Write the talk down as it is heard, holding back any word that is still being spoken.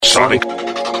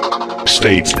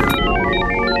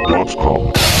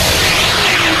SonicState.com.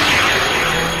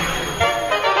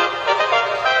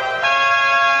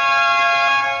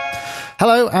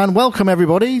 Hello and welcome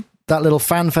everybody. That little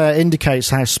fanfare indicates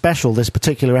how special this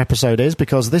particular episode is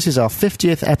because this is our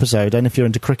 50th episode, and if you're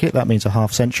into cricket, that means a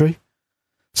half century.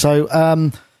 So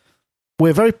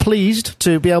we're very pleased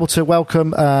to be able to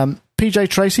welcome PJ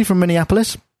Tracy from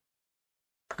Minneapolis.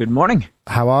 Good morning.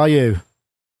 How are you?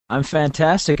 I'm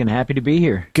fantastic and happy to be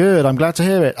here. Good, I'm glad to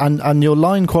hear it. And your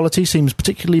line quality seems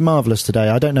particularly marvellous today.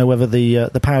 I don't know whether the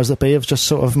powers that be have just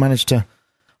sort of managed to,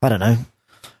 I don't know,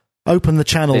 open the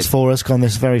channels for us on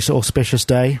this very sort of auspicious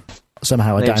day.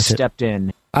 Somehow I doubt it. They've stepped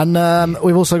in. And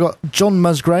we've also got John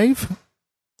Musgrave.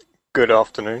 Good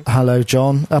afternoon. Hello,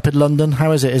 John. Up in London,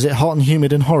 how is it? Is it hot and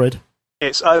humid and horrid?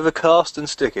 It's overcast and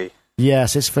sticky.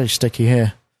 Yes, it's very sticky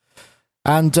here.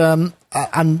 And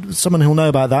someone who'll know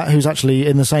about that, who's actually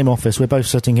in the same office, we're both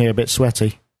sitting here a bit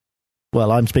sweaty.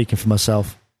 Well, I'm speaking for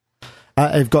myself.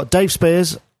 I've got Dave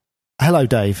Spears. Hello,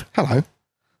 Dave. Hello.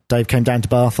 Dave came down to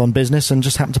Bath on business and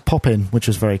just happened to pop in, which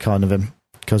was very kind of him,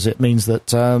 because it means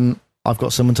that I've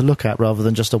got someone to look at rather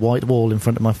than just a white wall in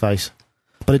front of my face.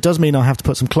 But it does mean I have to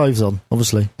put some clothes on,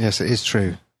 obviously. Yes, it is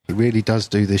true. He really does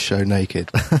do this show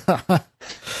naked.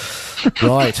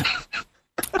 Right.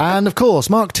 And, of course,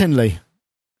 Mark Tinley.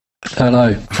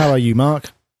 Hello. How are you,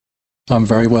 Mark? I'm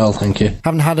very well, thank you.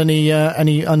 Haven't had any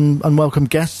unwelcome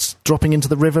guests dropping into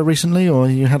the river recently, or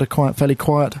you had a fairly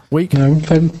quiet week? No,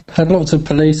 we've had lots of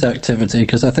police activity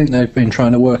because I think they've been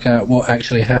trying to work out what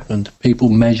actually happened. People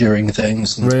measuring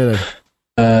things. And, really?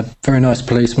 very nice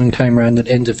policeman came round and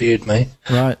interviewed me.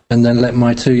 Right. And then let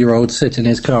my 2-year-old sit in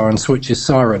his car and switch his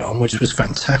siren on, which was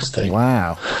fantastic.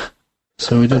 Wow.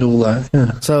 So we did all that,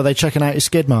 yeah. So are they checking out your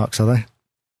skid marks, are they?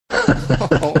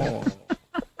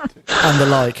 And the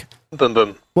like. Boom,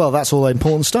 boom. Well, that's all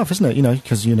important stuff, isn't it? You know,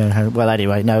 because you know how... Well,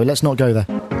 anyway, no, let's not go there.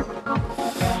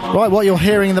 Right, what you're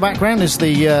hearing in the background is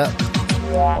the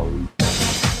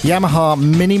Yamaha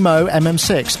Minimo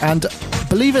MM6. And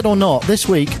believe it or not, this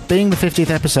week, being the 50th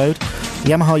episode,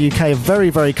 Yamaha UK have very,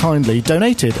 very kindly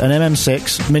donated an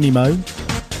MM6 Minimo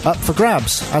up for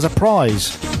grabs as a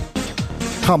prize.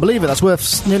 Can't believe it. That's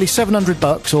worth nearly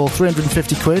 $700 or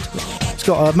 350 quid. It's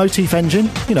got a motif engine.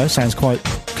 You know, sounds quite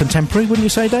contemporary, wouldn't you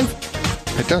say, Dave?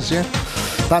 It does, yeah.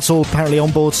 That's all apparently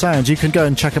onboard sounds. You can go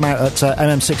and check them out at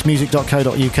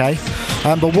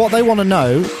mm6music.co.uk. But what they want to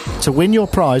know, to win your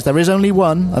prize, there is only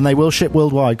one, and they will ship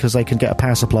worldwide because they can get a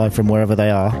power supply from wherever they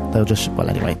are. They'll just, well,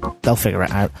 anyway, they'll figure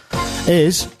it out.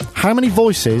 Is how many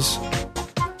voices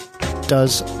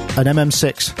does an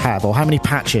MM6 have, or how many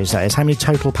patches, that is, how many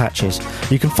total patches?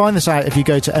 You can find this out if you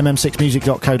go to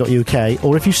mm6music.co.uk,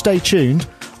 or if you stay tuned,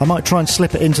 I might try and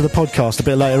slip it into the podcast a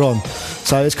bit later on.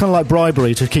 So it's kind of like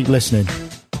bribery to keep listening.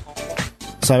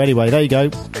 So anyway, there you go.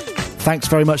 Thanks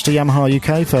very much to Yamaha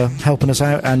UK for helping us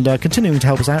out and continuing to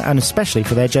help us out, and especially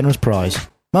for their generous prize.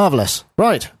 Marvellous.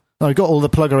 Right, now we've got all the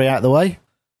pluggery out of the way.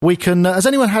 We can... has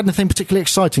anyone had anything particularly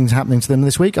exciting happening to them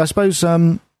this week? I suppose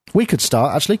we could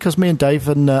start, actually, because me and Dave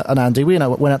and Andy, we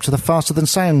went up to the Faster Than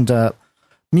Sound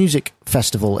music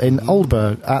festival in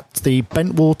Oldburg at the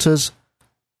Bentwaters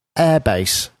Air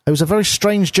Base. It was a very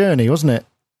strange journey, wasn't it?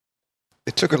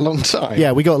 It took a long time.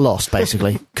 Yeah, we got lost,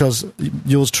 basically, because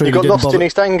yours truly You got didn't lost bother. in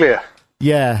East Anglia?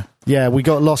 Yeah, we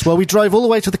got lost. Well, we drove all the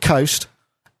way to the coast,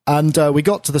 and we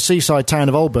got to the seaside town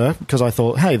of Oldburg, because I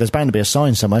thought, hey, there's bound to be a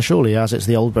sign somewhere, surely, as it's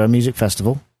the Oldburg Music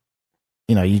Festival.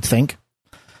 You know, you'd think.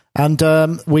 And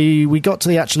we got to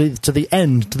the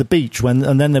end, to the beach,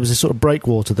 and then there was this sort of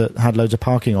breakwater that had loads of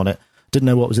parking on it. Didn't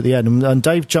know what was at the end. And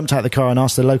Dave jumped out of the car and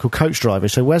asked the local coach driver,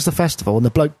 so where's the festival? And the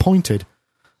bloke pointed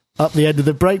up the end of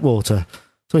the breakwater.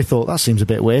 So we thought, that seems a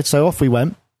bit weird. So off we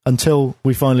went until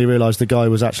we finally realised the guy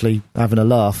was actually having a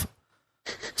laugh.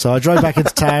 So I drove back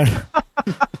into town,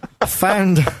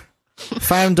 found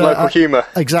local humour.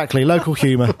 Exactly, local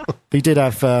humour. He did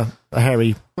have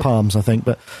hairy palms, I think,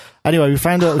 but... Anyway, we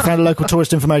found a local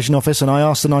tourist information office, and I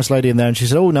asked the nice lady in there, and she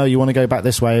said, "Oh no, you want to go back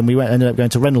this way?" And we ended up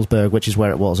going to Reynoldsburg, which is where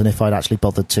it was. And if I'd actually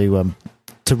bothered to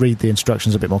read the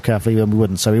instructions a bit more carefully, then we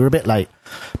wouldn't. So we were a bit late,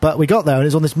 but we got there, and it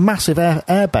was on this massive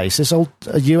air base, this old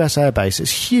US air base.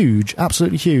 It's huge,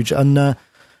 absolutely huge, and it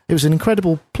was an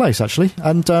incredible place actually.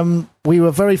 And we were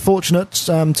very fortunate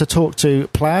to talk to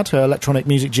Plaid, her electronic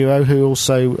music duo, who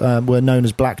also were known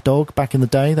as Black Dog back in the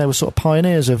day. They were sort of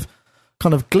pioneers of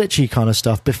kind of glitchy kind of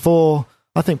stuff before,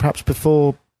 I think perhaps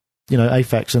before, you know,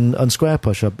 Aphex and Square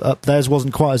Push. Theirs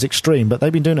wasn't quite as extreme, but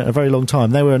they've been doing it a very long time.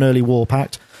 They were an early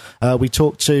Warpact. We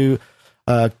talked to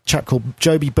a chap called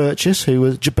Joby Burgess, who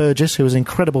was an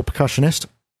incredible percussionist.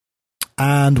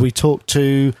 And we talked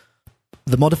to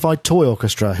the Modified Toy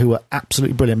Orchestra, who are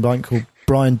absolutely brilliant, by called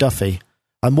Brian Duffy.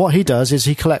 And what he does is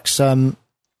he collects,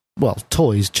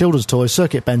 toys, children's toys,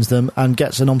 circuit bends them, and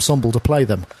gets an ensemble to play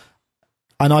them.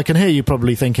 And I can hear you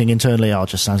probably thinking internally, it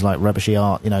just sounds like rubbishy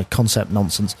art, concept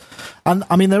nonsense. And,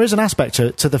 I mean, there is an aspect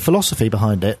to the philosophy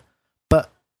behind it,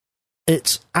 but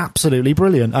it's absolutely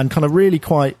brilliant and kind of really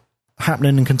quite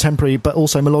happening and contemporary, but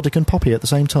also melodic and poppy at the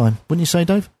same time. Wouldn't you say,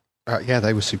 Dave? Yeah,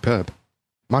 they were superb.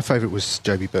 My favourite was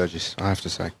Joby Burgess, I have to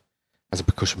say, as a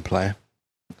percussion player.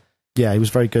 Yeah, he was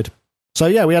very good. So,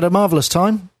 yeah, we had a marvellous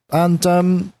time,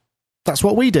 and that's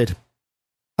what we did.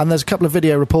 And there's a couple of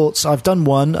video reports. I've done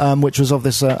one, which was of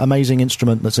this amazing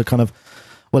instrument that's a kind of,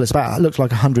 it looks like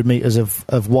 100 metres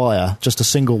of wire, just a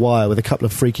single wire with a couple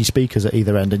of freaky speakers at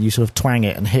either end, and you sort of twang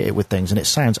it and hit it with things, and it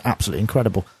sounds absolutely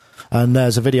incredible. And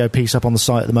there's a video piece up on the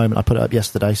site at the moment. I put it up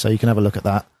yesterday, so you can have a look at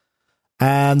that.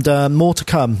 And more to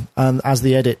come. And as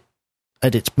the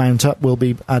edits mount up, we'll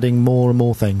be adding more and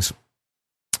more things.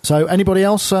 So anybody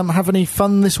else have any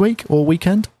fun this week or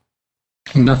weekend?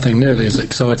 Nothing nearly as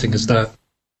exciting as that.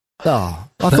 Oh,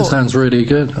 that sounds really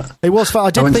good. It was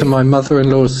fun. I went to my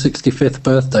mother-in-law's 65th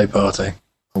birthday party.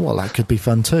 Oh, well, that could be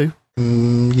fun too.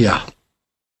 Yeah.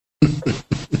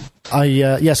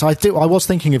 Yes, I do. I was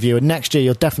thinking of you, and next year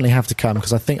you'll definitely have to come,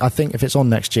 because I think if it's on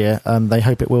next year, they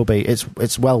hope it will be.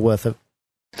 It's well worth a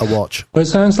watch. Well, it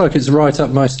sounds like it's right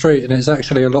up my street, and it's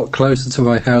actually a lot closer to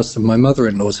my house than my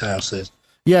mother-in-law's house is.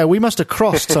 Yeah, we must have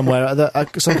crossed somewhere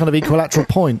at some kind of equilateral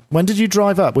point. When did you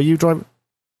drive up? Were you driving?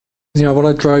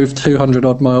 I drove 200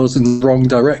 odd miles in the wrong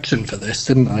direction for this,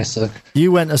 didn't I? So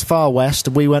you went as far west,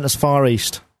 and we went as far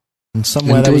east, and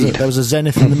somewhere there was a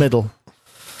zenith in the middle.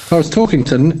 I was talking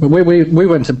to... We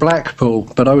went to Blackpool,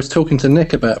 but I was talking to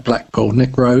Nick about Blackpool,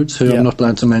 Nick Rhodes, who I'm not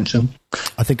allowed to mention.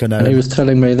 I think I know and him. He was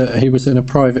telling me that he was in a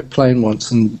private plane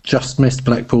once and just missed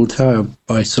Blackpool Tower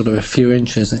by sort of a few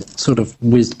inches. It sort of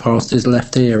whizzed past his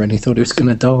left ear, and he thought he was going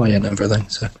to die and everything.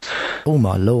 So, oh,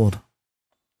 my Lord.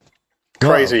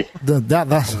 Crazy.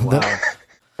 Wow.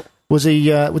 Was he?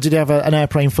 Did he have an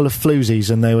airplane full of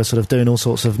floozies, and they were sort of doing all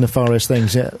sorts of nefarious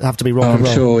things? It have to be rock and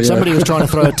roll. Sure, yeah. Somebody was trying to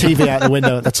throw a TV out the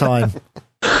window at the time.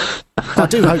 I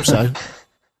do hope so.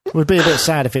 It would be a bit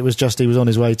sad if it was just he was on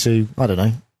his way to, I don't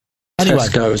know. Anyway,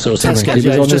 Tesco's or something. He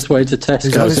was on his way to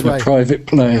Tesco's in a private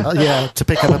plane. To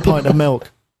pick up a pint of milk.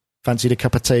 Fancied a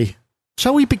cup of tea.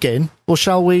 Shall we begin, or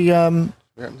shall we...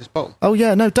 This bottle. Oh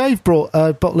yeah, no, Dave brought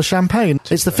a bottle of champagne.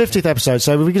 It's the 50th episode,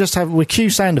 so we can just we'll cue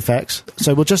sound effects.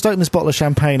 So we'll just open this bottle of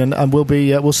champagne, and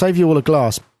we'll save you all a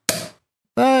glass.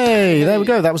 Hey, there we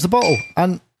go. That was the bottle,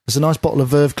 and it's a nice bottle of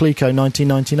Veuve Clicquot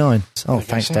 1999. Oh,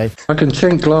 thanks, Dave. I can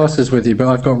chink glasses with you, but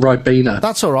I've got Ribena.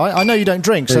 That's all right. I know you don't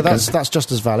drink, so that's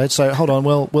just as valid. So hold on,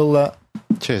 we'll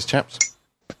cheers, chaps.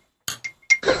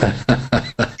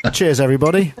 Cheers,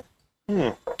 everybody.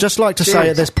 Just like to say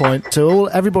at this point to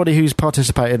everybody who's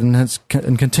participated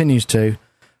and continues to,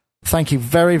 thank you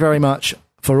very, very much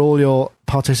for all your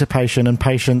participation and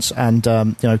patience and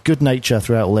good nature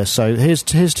throughout all this. So here's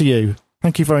to you.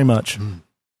 Thank you very much.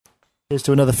 Here's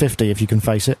to another 50 if you can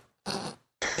face it.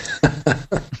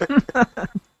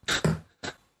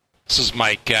 This is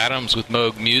Mike Adams with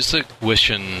Moog Music,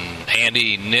 wishing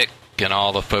Andy, Nick, and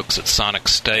all the folks at Sonic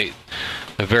State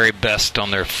the very best on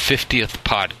their 50th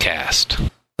podcast.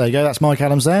 There you go, that's Mike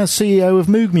Adams there, CEO of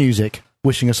Moog Music,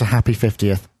 wishing us a happy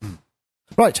 50th.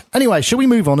 Right, anyway, shall we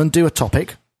move on and do a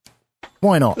topic?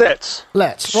 Why not? Let's.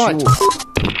 Right. Sure.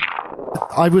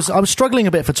 I was struggling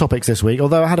a bit for topics this week,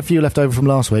 although I had a few left over from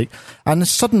last week, and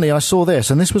suddenly I saw this,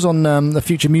 and this was on the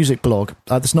Future Music blog.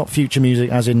 It's not Future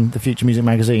Music as in the Future Music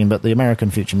magazine, but the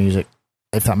American Future Music,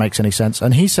 if that makes any sense.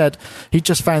 And he said he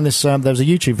just found this, there was a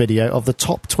YouTube video of the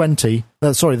top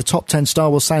 10 Star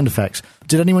Wars sound effects.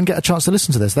 Did anyone get a chance to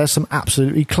listen to this? There's some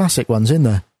absolutely classic ones in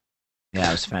there. Yeah,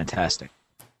 it was fantastic.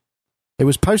 It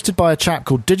was posted by a chap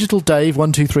called Digital Dave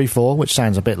 1234, which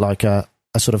sounds a bit like a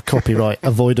sort of copyright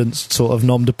avoidance sort of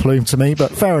nom de plume to me,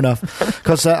 but fair enough.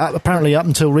 Because apparently up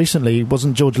until recently,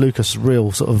 wasn't George Lucas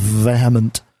real sort of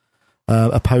vehement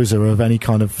opposer of any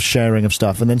kind of sharing of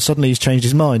stuff, and then suddenly he's changed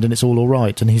his mind and it's all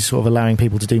right, and he's sort of allowing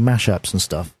people to do mashups and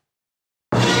stuff.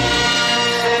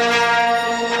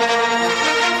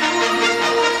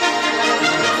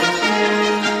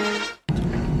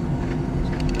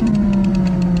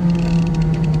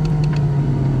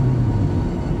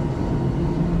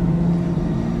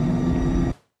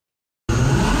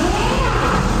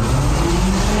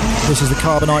 This is the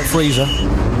Carbonite Freezer.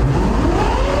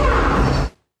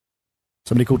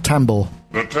 Somebody called Tambor.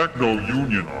 The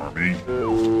Techno-Union Army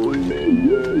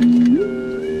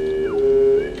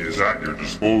is at your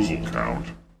disposal, Count.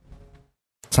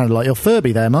 Sounded like your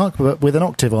Furby there, Mark, but with an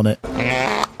octave on it.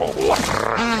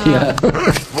 Yeah.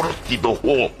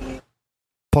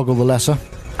 Poggle the Lesser.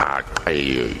 I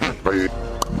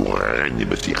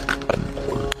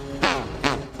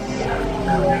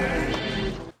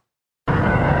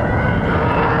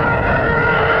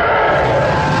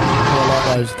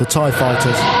like those. The TIE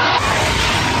Fighters.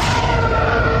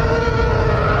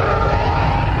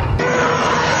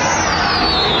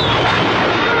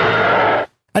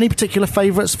 Any particular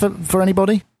favourites for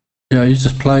anybody? Yeah, you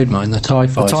just played mine. The TIE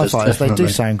The Fighters. TIE Fighters, they do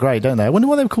definitely. sound great, don't they? I wonder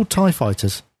why they were called TIE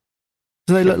Fighters.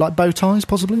 Do they look like bow ties,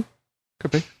 possibly?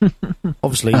 Could be.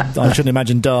 Obviously, I shouldn't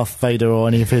imagine Darth Vader or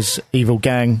any of his evil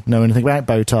gang know anything about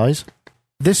bow ties.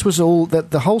 This was all...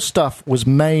 The whole stuff was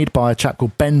made by a chap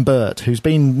called Ben Burt, who's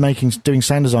been doing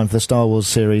sound design for the Star Wars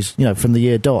series, from the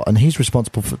year dot, and he's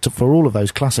responsible for all of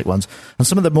those classic ones. And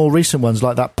some of the more recent ones,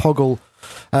 like that Poggle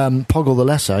the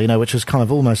Lesser, which was kind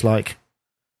of almost like...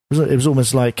 It was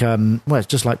almost like, it's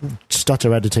just like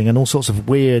stutter editing and all sorts of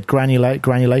weird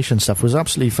granulation stuff. It was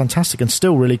absolutely fantastic and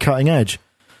still really cutting edge.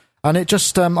 And it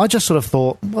just, I just sort of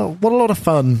thought, well, what a lot of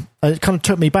fun. And it kind of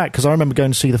took me back, because I remember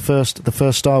going to see the first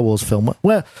Star Wars film.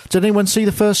 Did anyone see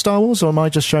the first Star Wars, or am I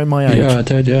just showing my age? Yeah, I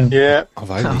did, yeah. Yeah, I've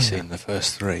only seen the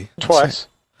first three. twice.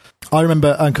 I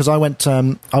remember, because I went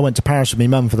to Paris with my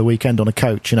mum for the weekend on a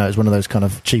coach. It was one of those kind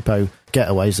of cheapo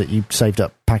getaways that you saved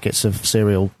up packets of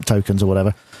cereal tokens or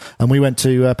whatever. And we went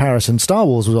to Paris, and Star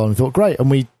Wars was on, and thought, great. And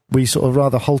we sort of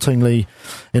rather haltingly,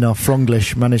 in our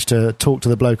Fronglish, managed to talk to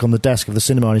the bloke on the desk of the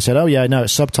cinema, and he said, oh yeah, no,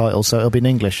 it's subtitles, so it'll be in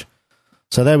English.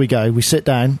 So there we go. We sit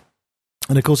down,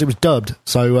 and of course it was dubbed.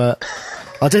 So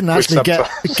I didn't actually get.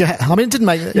 I mean, it didn't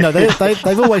make.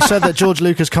 They've always said that George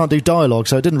Lucas can't do dialogue,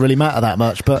 so it didn't really matter that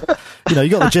much. But you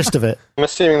got the gist of it. I'm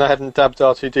assuming they hadn't dubbed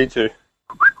R2-D2.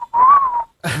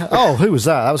 Oh, who was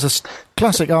that? That was a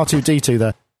classic R2-D2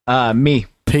 there. Me.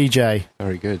 PJ.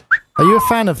 Very good. Are you a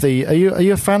fan of the? Are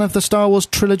you a fan of the Star Wars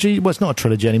trilogy? Well, it's not a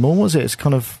trilogy anymore, was it? It's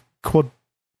kind of quad.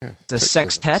 Yeah, The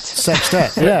sextet.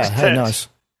 Sextet. Yeah, hey, nice.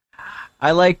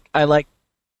 I like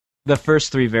the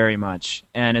first three very much,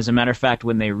 and as a matter of fact,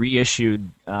 when they reissued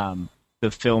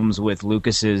the films with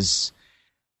Lucas's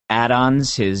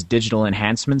add-ons, his digital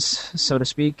enhancements, so to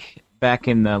speak, back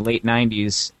in the late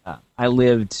 90s, I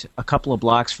lived a couple of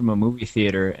blocks from a movie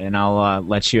theater, and I'll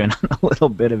let you in on a little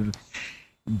bit of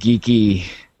geeky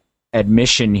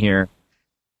admission here,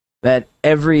 that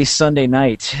every Sunday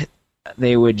night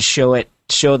they would show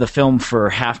the film for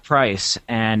half price,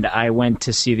 and I went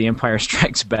to see The Empire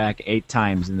Strikes Back 8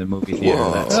 times in the movie theater.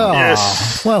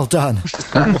 Oh, well done.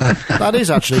 That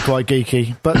is actually quite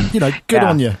geeky, but good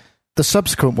on you. The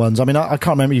subsequent ones, I mean, I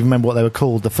can't even remember what they were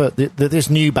called. This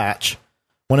new batch,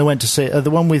 when I went to see it,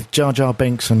 the one with Jar Jar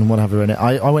Binks and whatever in it,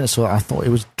 I went and saw it. I thought it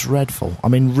was dreadful. I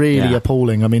mean, really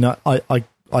appalling. I mean,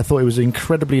 I thought it was an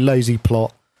incredibly lazy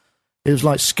plot. It was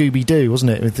like Scooby-Doo,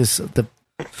 wasn't it? With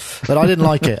but I didn't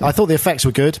like it. I thought the effects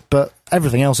were good, but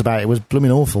everything else about it was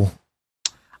blooming awful.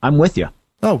 I'm with you.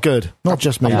 Oh, good. Not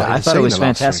just me. Yeah, I thought it was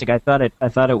fantastic. I thought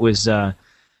it was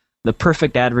the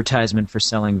perfect advertisement for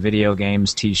selling video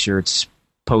games, T-shirts,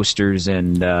 posters,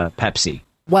 and Pepsi.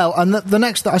 Well, and the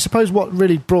next, I suppose, what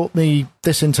really brought me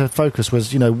this into focus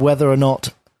was, whether or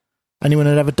not anyone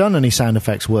had ever done any sound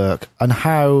effects work, and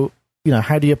how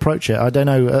do you approach it? I don't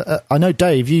know. I know,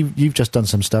 Dave, you've just done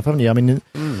some stuff, haven't you? I mean,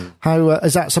 how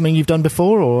is that something you've done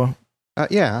before, or?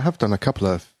 Yeah, I have done a couple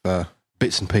of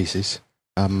bits and pieces.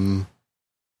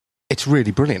 It's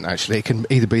really brilliant, actually. It can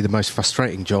either be the most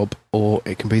frustrating job or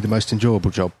it can be the most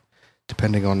enjoyable job,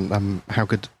 depending on how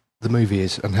good the movie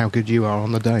is and how good you are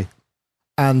on the day.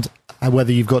 And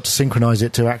whether you've got to synchronise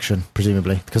it to action,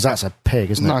 presumably, because that's a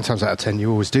pig, isn't it? 9 times out of 10,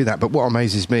 you always do that. But what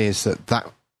amazes me is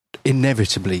that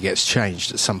inevitably gets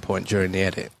changed at some point during the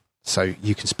edit. So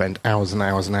you can spend hours and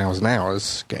hours and hours and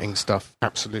hours getting stuff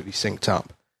absolutely synced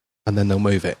up, and then they'll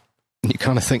move it. And you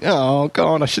kind of think, oh,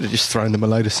 God, I should have just thrown them a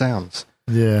load of sounds.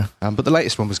 Yeah. But the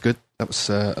latest one was good. That was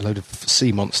a load of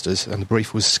sea monsters, and the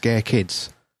brief was scare kids.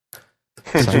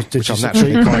 So, which I'm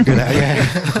naturally quite good at,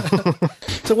 yeah.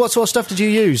 So what sort of stuff did you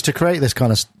use to create this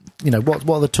kind of, what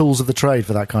are the tools of the trade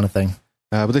for that kind of thing?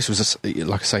 Well, this was,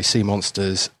 like I say, sea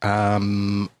monsters.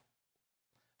 I'll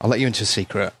let you into a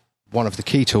secret. One of the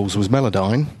key tools was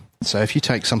Melodyne. So if you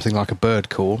take something like a bird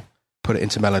call, put it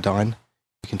into Melodyne,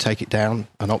 you can take it down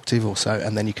an octave or so,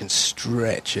 and then you can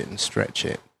stretch it and stretch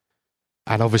it.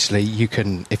 And obviously you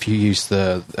can, if you use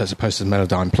as opposed to the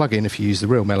Melodyne plugin, if you use the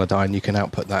real Melodyne, you can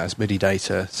output that as MIDI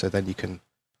data, so then you can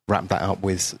wrap that up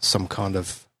with some kind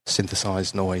of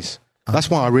synthesized noise.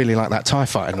 That's why I really like that TIE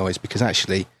Fighter noise, because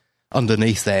actually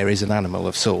underneath there is an animal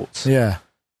of sorts. Yeah.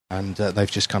 And they've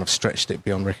just kind of stretched it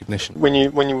beyond recognition. When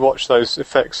you watch those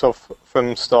effects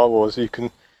from Star Wars, you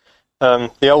can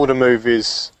The older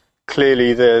movies,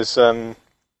 clearly there's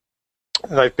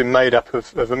they've been made up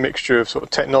of a mixture of sort of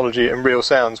technology and real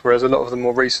sounds, whereas a lot of the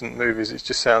more recent movies, it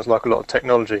just sounds like a lot of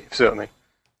technology, if you see what I mean.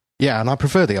 Yeah, and I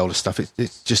prefer the older stuff.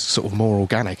 It's just sort of more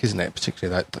organic, isn't it?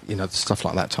 Particularly that, stuff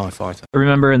like that TIE Fighter. I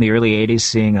remember in the early 80s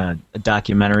seeing a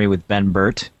documentary with Ben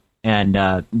Burt, and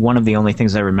one of the only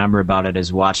things I remember about it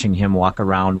is watching him walk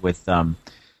around with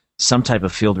some type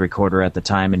of field recorder at the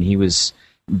time, and he was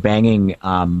banging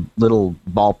little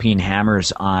ball-peen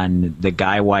hammers on the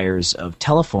guy wires of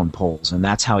telephone poles, and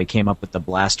that's how he came up with the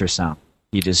blaster sound.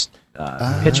 He just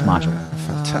pitch module.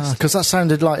 Fantastic. Because that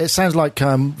sounded like, it sounds like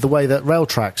the way that rail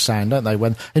tracks sound, don't they?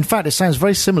 In fact, it sounds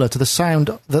very similar to the sound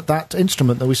that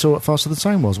instrument that we saw at Faster Than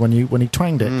Sound was when he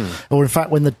twanged it, or in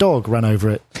fact when the dog ran over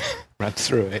it, ran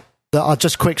through it.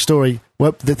 Just quick story.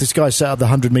 Well, this guy set up the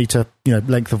 100-meter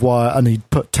length of wire, and he'd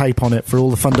put tape on it for all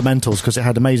the fundamentals because it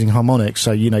had amazing harmonics.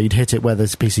 So you'd hit it where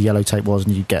this piece of yellow tape was,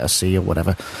 and you'd get a C or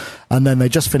whatever. And then they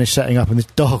just finished setting up, and this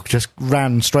dog just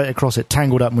ran straight across it,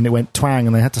 tangled up when it went twang,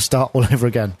 and they had to start all over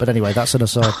again. But anyway, that's an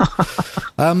aside.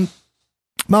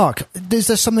 Mark, is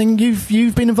there something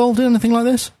you've been involved in, anything like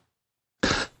this?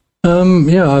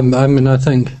 Yeah, I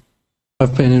think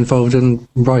I've been involved in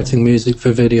writing music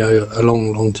for video a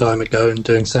long, long time ago and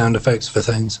doing sound effects for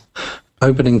things.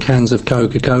 Opening cans of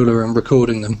Coca-Cola and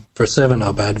recording them for a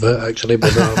 7-Up advert, actually, and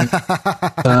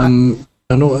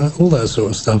all that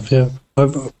sort of stuff, yeah.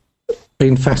 I've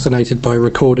been fascinated by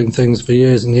recording things for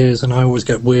years and years, and I always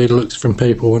get weird looks from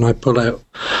people when I pull out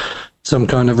some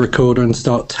kind of recorder and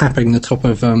start tapping the top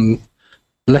of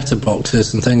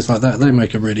letterboxes and things like that. They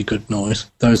make a really good noise.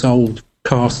 Those old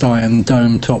cast iron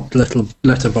dome topped little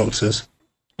letterboxes.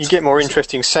 You get more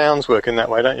interesting sounds working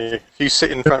that way, don't you? If you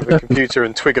sit in front of a computer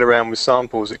and twiggle around with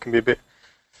samples, it can be a bit,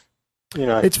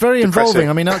 it's very depressing. involving.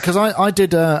 I mean, because I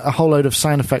did a whole load of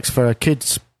sound effects for a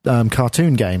kids'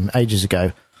 cartoon game ages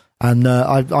ago, and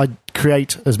I'd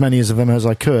create as many of them as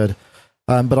I could,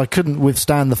 but I couldn't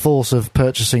withstand the force of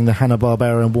purchasing the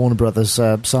Hanna-Barbera and Warner Brothers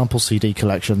sample CD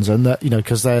collections, and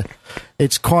because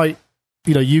it's quite.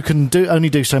 You can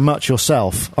only do so much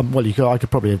yourself. I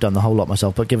could probably have done the whole lot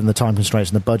myself, but given the time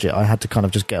constraints and the budget, I had to kind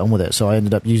of just get on with it. So I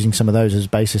ended up using some of those as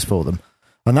basis for them,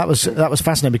 and that was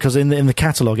fascinating because in the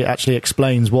catalogue it actually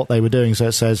explains what they were doing. So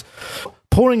it says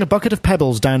pouring a bucket of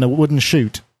pebbles down a wooden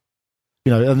chute.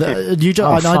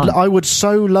 I would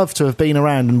so love to have been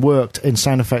around and worked in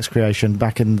sound effects creation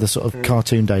back in the sort of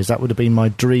cartoon days. That would have been my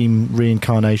dream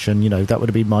reincarnation. That would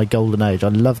have been my golden age. I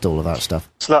loved all of that stuff.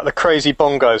 It's like the crazy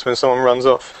bongos when someone runs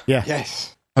off. Yeah.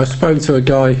 Yes. I spoke to a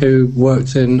guy who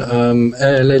worked in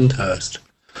Air Lyndhurst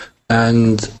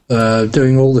and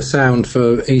doing all the sound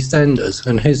for EastEnders,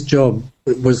 and his job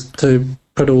was to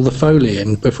put all the Foley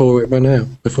in before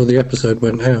the episode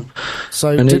went out.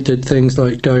 He did things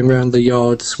like going around the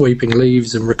yard, sweeping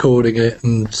leaves and recording it,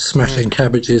 and smashing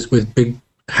cabbages with big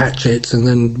hatchets, and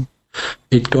then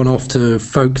he'd gone off to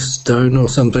Folkestone or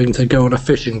something to go on a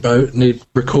fishing boat, and he'd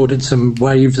recorded some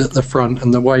waves at the front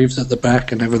and the waves at the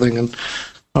back and everything, and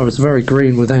I was very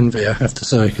green with envy, I have to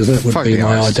say, because that would be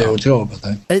my ideal job, I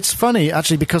think. It's funny,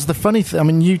 actually, because the funny thing... I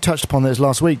mean, you touched upon this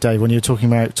last week, Dave, when you were talking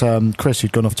about Chris,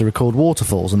 who'd gone off to record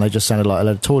waterfalls, and they just sounded like a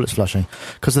load of toilets flushing.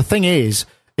 Because the thing is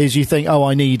you think,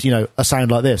 I need, a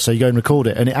sound like this, so you go and record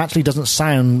it, and it actually doesn't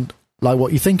sound like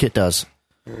what you think it does.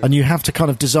 And you have to kind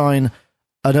of design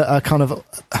a kind of...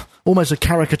 almost a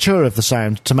caricature of the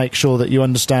sound to make sure that you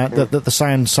understand that the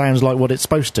sound sounds like what it's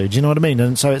supposed to. Do you know what I mean?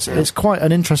 And so it's quite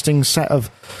an interesting set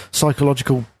of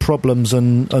psychological problems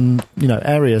and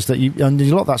areas that and a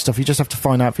lot of that stuff you just have to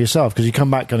find out for yourself, because you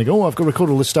come back and you go, I've got to record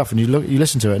all this stuff, and you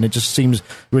listen to it, and it just seems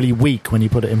really weak when you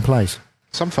put it in place.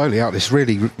 Some Foley artists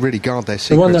really guard their secrets.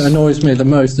 The one that annoys me the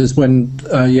most is when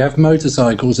you have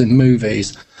motorcycles in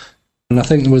movies. And I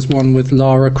think there was one with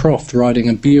Lara Croft riding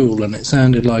a Buell, and it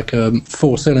sounded like a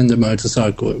 4-cylinder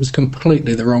motorcycle. It was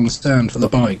completely the wrong stand for the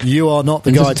bike. You are not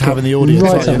the guy to have in the audience.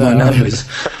 Right up my nose.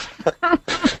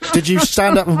 Did you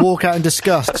stand up and walk out in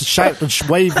disgust, shout and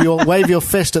wave your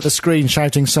fist at the screen,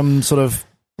 shouting some sort of...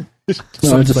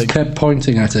 No, I just kept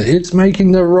pointing at it. It's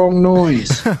making the wrong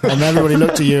noise. And everybody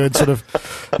looked at you and sort of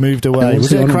moved away.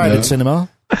 Was it a crowded cinema?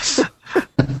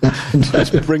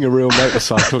 Just bring a real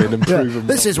motorcycle in and prove them.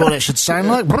 This is what it should sound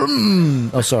like.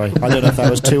 Oh, sorry. I don't know if that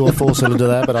was 2 or 4-cylinder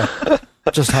there, but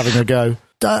I'm just having a go.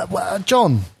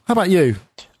 John, how about you?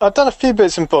 I've done a few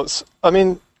bits and bobs. I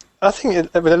mean, I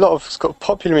think with a lot of sort of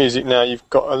popular music now, you've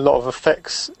got a lot of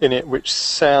effects in it which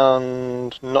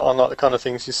sound not unlike the kind of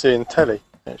things you see in telly,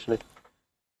 actually.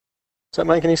 Does that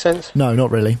make any sense? No,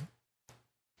 not really.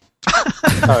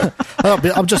 Oh.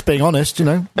 I'm just being honest,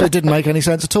 it didn't make any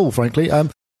sense at all, frankly.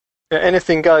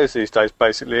 anything goes these days,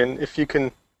 basically. And if you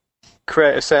can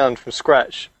create a sound from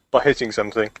scratch by hitting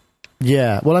something.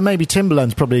 Yeah, well, and maybe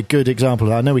Timbaland's probably a good example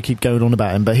of that. I know we keep going on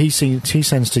about him, but he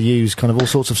tends to use kind of all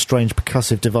sorts of strange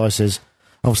percussive devices.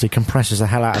 Obviously, compresses the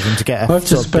hell out of them to get a... I've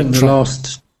just spent the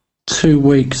last 2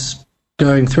 weeks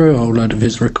going through a whole load of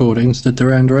his recordings, the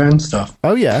Duran Duran stuff.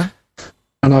 Oh, yeah?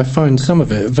 And I find some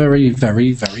of it very,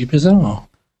 very, very bizarre.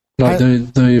 Like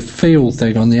the feel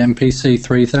thing on the MPC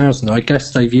 3000. I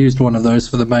guess they've used one of those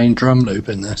for the main drum loop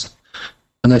in this.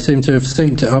 And they seem to have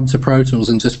synced it up to Pro Tools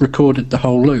and just recorded the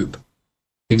whole loop.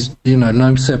 You know,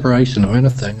 no separation or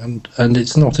anything. And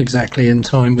it's not exactly in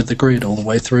time with the grid all the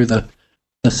way through the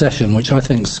session, which I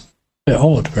think's a bit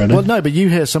odd, really. Well, no, but you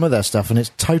hear some of their stuff and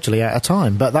it's totally out of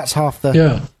time. But that's half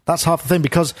the that's half the thing,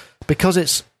 because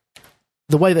it's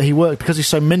the way that he worked, because he's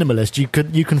so minimalist.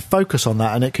 You can focus on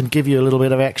that, and it can give you a little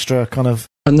bit of extra kind of.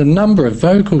 And the number of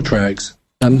vocal tracks,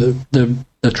 and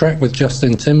the track with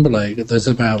Justin Timberlake, there's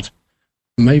about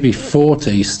maybe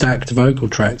 40 stacked vocal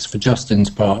tracks for Justin's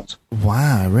part.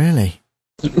 Wow, really?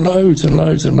 Loads and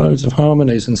loads and loads of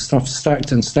harmonies and stuff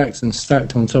stacked and stacked and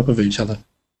stacked on top of each other.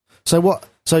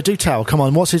 So do tell, come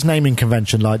on, what's his naming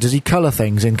convention like? Does he colour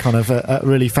things in kind of a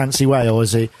really fancy way, or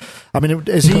is he... I mean,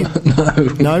 is he...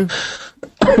 No?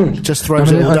 Just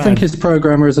throws it all down? I think his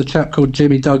programmer is a chap called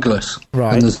Jimmy Douglas.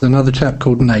 Right. And there's another chap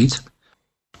called Nate.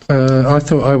 I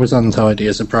thought I was untidy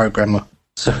as a programmer.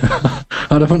 So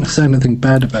I don't want to say anything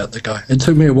bad about the guy. It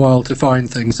took me a while to find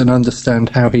things and understand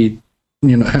how he'd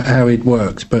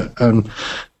worked, but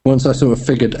once I sort of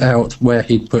figured out where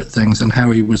he'd put things and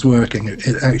how he was working,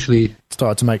 it actually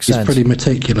started to make sense. It's pretty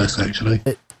meticulous, actually.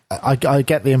 I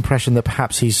get the impression that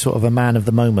perhaps he's sort of a man of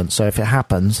the moment, so if it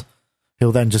happens,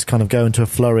 he'll then just kind of go into a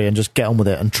flurry and just get on with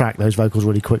it and track those vocals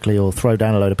really quickly, or throw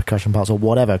down a load of percussion parts or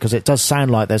whatever, because it does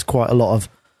sound like there's quite a lot of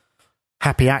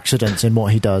happy accidents in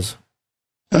what he does.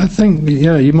 I think,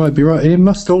 yeah, you might be right. He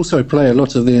must also play a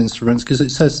lot of the instruments, because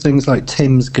it says things like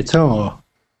Tim's guitar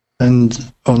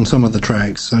and on some of the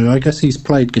tracks. So I guess he's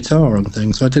played guitar on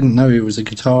things. So I didn't know he was a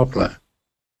guitar player.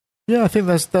 Yeah, I think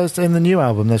there's in the new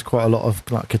album there's quite a lot of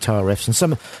like guitar riffs, and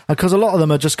some, because a lot of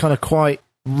them are just kind of quite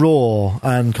raw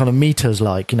and kind of meters,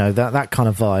 like, you know, that kind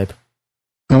of vibe.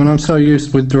 I mean, I'm so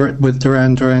used with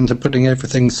Duran Duran to putting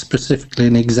everything specifically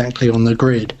and exactly on the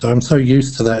grid. So I'm so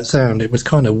used to that sound. It was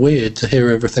kind of weird to hear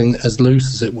everything as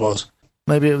loose as it was.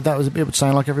 Maybe it would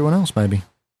sound like everyone else, maybe.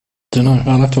 Don't know.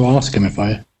 I'll have to ask him if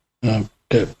I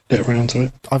get around to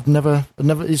it. I've never.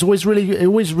 It always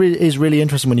is really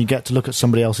interesting when you get to look at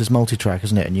somebody else's multi-track,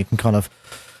 isn't it? And you can kind of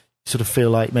sort of feel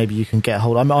like maybe you can get a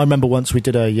hold. I remember once we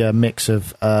did a mix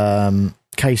of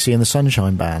Casey and the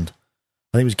Sunshine Band.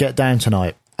 I think it was Get Down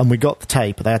Tonight. And we got the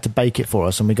tape, they had to bake it for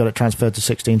us, and we got it transferred to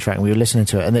 16-track, and we were listening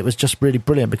to it, and it was just really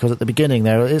brilliant, because at the beginning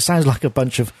there, it sounds like a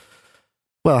bunch of,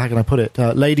 well, how can I put it,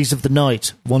 ladies of the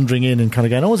night wandering in and kind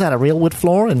of going, oh, is that a real wood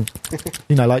floor? And,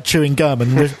 you know, like chewing gum,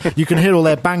 and you can hear all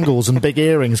their bangles and big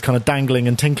earrings kind of dangling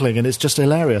and tinkling, and it's just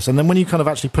hilarious. And then when you kind of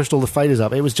actually pushed all the faders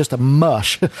up, it was just a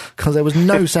mush, because there was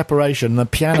no separation. The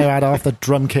piano had half the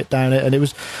drum kit down it,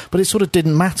 and but it sort of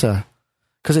didn't matter,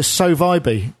 because it's so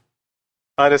vibey.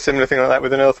 I had a similar thing like that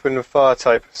with an Earth, Wind & Fire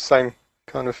tape. Same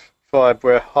kind of vibe,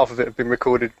 where half of it had been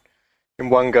recorded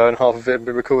in one go and half of it had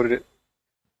been recorded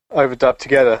overdubbed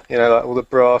together. You know, like all the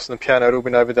brass and the piano had all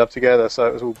been overdubbed together, so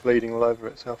it was all bleeding all over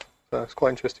itself. So it's quite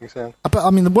interesting sound. But I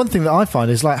mean, the one thing that I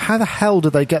find is, like, how the hell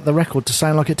did they get the record to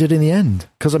sound like it did in the end?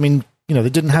 Because I mean, you know, they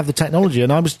didn't have the technology,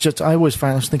 and I was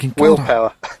thinking,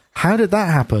 willpower. How did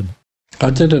that happen? I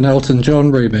did an Elton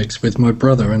John remix with my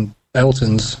brother, and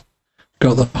Elton's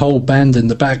got the whole band in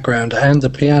the background and the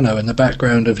piano in the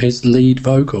background of his lead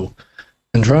vocal,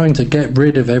 and trying to get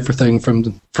rid of everything from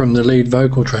the lead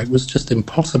vocal track was just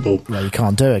impossible. Well, you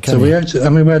can't do it, can you? So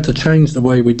we had to change the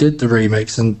way we did the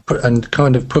remix and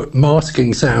kind of put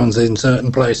masking sounds in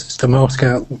certain places to mask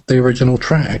out the original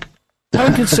track.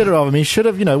 How considerate of him. He should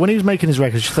have, you know, when he was making his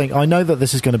records, you think, I know that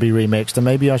this is going to be remixed, and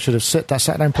maybe I should have sat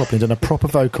down properly and done a proper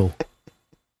vocal.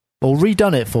 Or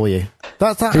redone it for you.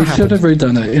 That he should have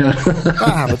redone it, yeah. That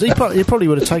happened. He probably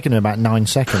would have taken him about 9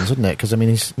 seconds, wouldn't it? Because, I mean,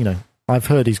 he's, you know, I've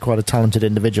heard he's quite a talented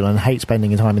individual and hates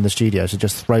spending his time in the studio, so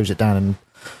just throws it down and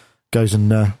goes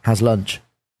and has lunch.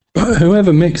 But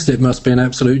whoever mixed it must be an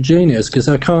absolute genius, because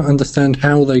I can't understand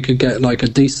how they could get, like, a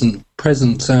decent,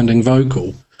 present-sounding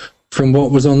vocal from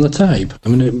what was on the tape. I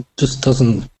mean, it just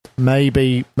doesn't...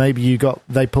 Maybe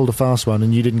they pulled a fast one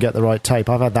and you didn't get the right tape.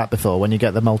 I've had that before, when you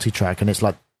get the multi-track and it's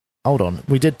like, hold on,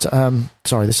 we did,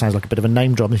 sorry, this sounds like a bit of a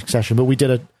name-dropping session, but we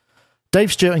did a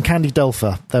Dave Stewart and Candy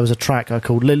Dulfer. There was a track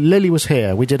called Lily Was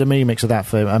Here. We did a remix of that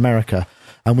for America,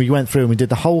 And we went through and we did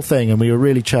the whole thing, and we were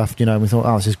really chuffed, you know, and we thought,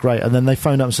 oh, this is great. And then they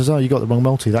phoned up and says, oh, you got the wrong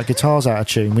multi. That guitar's out of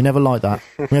tune. We never liked that.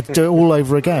 We had to do it all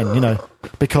over again, you know,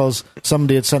 because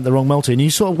somebody had sent the wrong multi. And you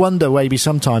sort of wonder, maybe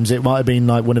sometimes it might have been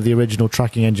like one of the original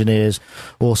tracking engineers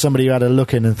or somebody who had a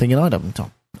look in and thinking,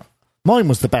 mine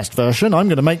was the best version. I'm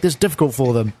going to make this difficult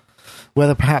for them.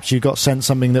 Whether perhaps you got sent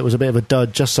something that was a bit of a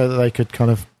dud just so that they could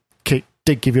kind of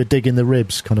give you a dig in the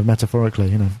ribs, kind of metaphorically,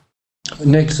 you know.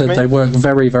 Nick said they work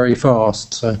very, very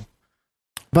fast. So,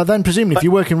 but then presumably, if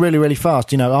you're working really, really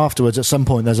fast, you know, afterwards at some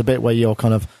point there's a bit where you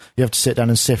have to sit down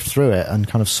and sift through it and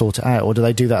kind of sort it out. Or do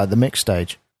they do that at the mix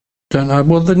stage? Don't know.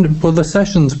 Well, the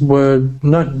sessions were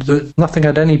nothing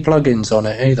had any plugins on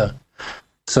it either.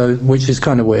 So, which is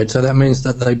kind of weird. So that means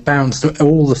that they bounced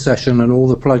all the session and all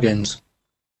the plugins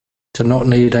to not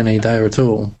need any there at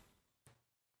all.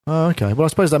 Oh, okay. Well, I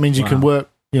suppose that means you can work,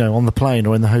 you know, on the plane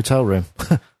or in the hotel room.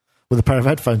 With a pair of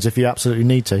headphones if you absolutely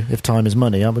need to. If time is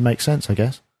money, that would make sense, I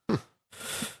guess.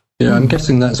 Yeah, I'm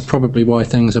guessing that's probably why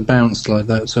things are bounced like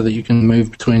that, so that you can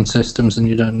move between systems and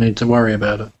you don't need to worry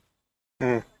about it.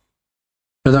 Mm.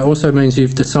 But that also means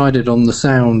you've decided on the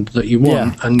sound that you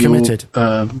want, and committed.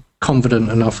 You're confident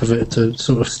enough of it to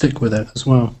sort of stick with it as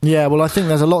well. Yeah, well, I think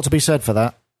there's a lot to be said for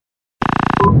that.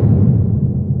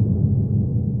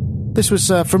 This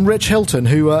was from Rich Hilton,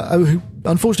 who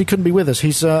unfortunately couldn't be with us.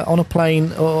 He's on a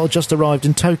plane or just arrived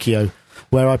in Tokyo,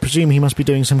 where I presume he must be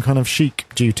doing some kind of chic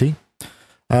duty.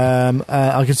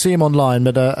 I can see him online,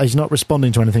 but he's not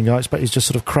responding to anything. I expect he's just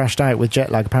sort of crashed out with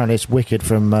jet lag. Apparently it's wicked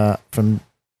from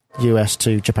US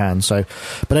to Japan. So,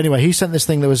 but anyway, he sent this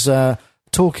thing that was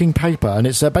talking paper, and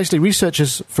it's basically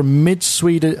researchers from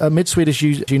mid-Swedish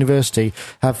university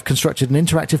have constructed an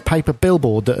interactive paper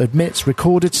billboard that emits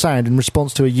recorded sound in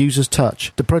response to a user's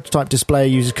touch. The prototype display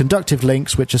uses conductive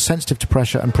links which are sensitive to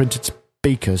pressure and printed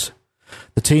speakers.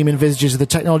 The team envisages the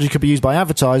technology could be used by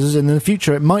advertisers, and in the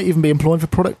future it might even be employed for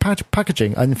product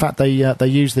packaging. And in fact, they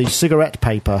use the cigarette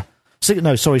packet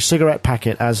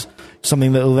as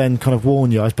something that will then kind of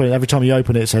warn you. I suppose every time you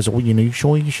open it, it says, "Oh, you know,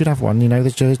 sure you should have one." You know,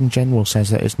 the Surgeon General says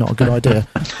that it's not a good idea.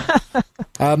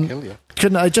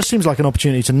 It just seems like an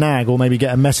opportunity to nag or maybe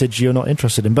get a message you're not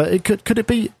interested in. But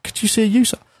could you see a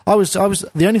use? I was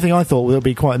the only thing I thought would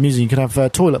be quite amusing. You could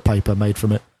have toilet paper made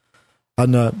from it,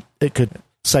 and it could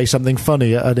say something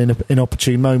funny at an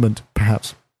inopportune moment,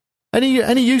 perhaps.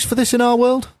 Any use for this in our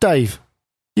world, Dave?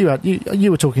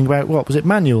 You were talking about, what was it,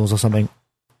 manuals or something?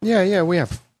 Yeah, we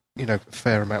have, you know, a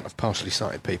fair amount of partially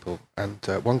sighted people, and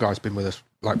one guy's been with us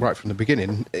like right from the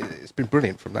beginning. It's been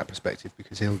brilliant from that perspective,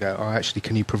 because he'll go, "Oh, actually,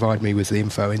 can you provide me with the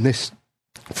info in this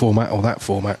format or that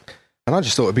format?" And I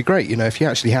just thought it'd be great, you know, if you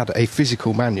actually had a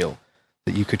physical manual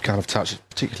that you could kind of touch,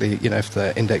 particularly, you know, if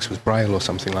the index was Braille or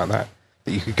something like that,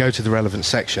 that you could go to the relevant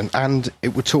section and it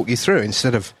would talk you through,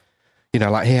 instead of, you know,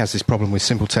 like he has this problem with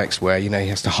simple text where, you know, he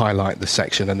has to highlight the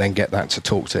section and then get that to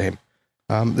talk to him.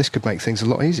 This could make things a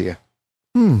lot easier.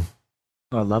 Oh,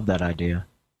 I love that idea.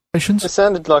 It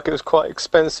sounded like it was quite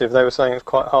expensive. They were saying it's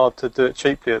quite hard to do it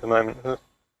cheaply at the moment.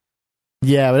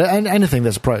 Yeah, but anything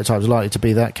that's a prototype is likely to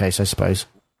be that case, I suppose.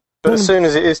 But as soon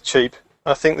as it is cheap,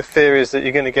 I think the fear is that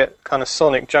you're going to get kind of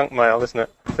sonic junk mail, isn't it?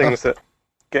 Things that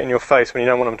get in your face when you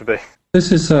don't want them to be.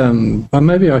 This is, well,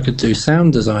 maybe I could do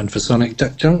sound design for Sonic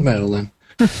junk mail then.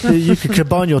 You could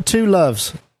combine your two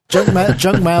loves, junk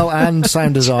mail and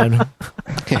sound design.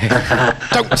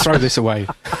 Don't throw this away.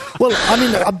 Well,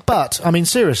 I mean,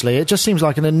 seriously, it just seems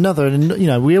like another, you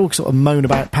know, we all sort of moan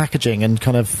about packaging and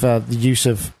kind of the use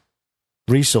of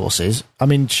resources. I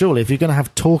mean, surely if you're going to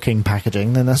have talking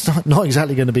packaging, then that's not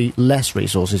exactly going to be less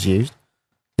resources used,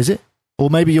 is it? Or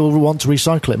maybe you'll want to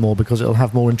recycle it more because it'll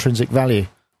have more intrinsic value.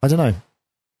 I don't know.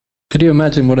 Could you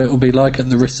imagine what it will be like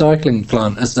at the recycling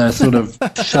plant as they're sort of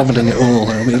shoveling it all?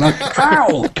 It'll be like,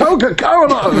 ow,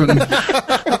 Coca-Cola! And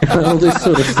all this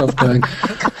sort of stuff going.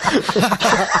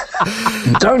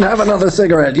 Don't have another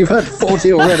cigarette. You've had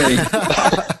 40 already.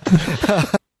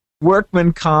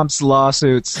 Workman comps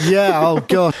lawsuits. Yeah, oh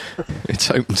God.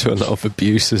 It's open to a lot of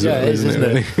abuse, isn't it?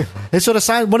 Really? It sort of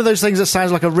sounds one of those things that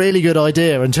sounds like a really good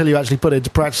idea until you actually put it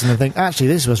into practice and think, actually,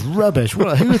 this was rubbish.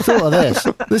 Who thought of this?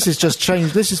 This has just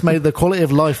changed. This has made the quality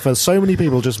of life for so many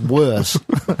people just worse.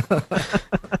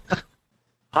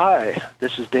 Hi,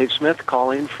 this is Dave Smith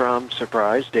calling from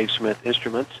Surprise, Dave Smith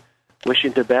Instruments.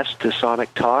 Wishing the best to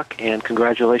Sonic Talk, and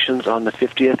congratulations on the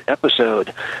 50th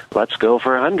episode. Let's go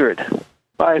for 100.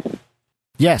 Bye.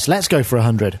 Yes, let's go for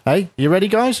 100. Hey, you ready,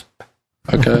 guys?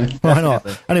 Okay. Why not?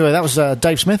 Anyway, that was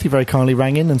Dave Smith. He very kindly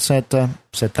rang in and said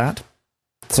that.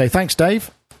 So thanks,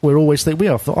 Dave. We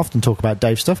often talk about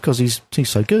Dave stuff because he's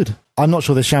so good. I'm not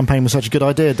sure this champagne was such a good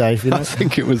idea, Dave. You know? I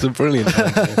think it was a brilliant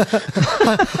idea.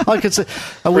 I could say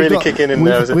Really kicking in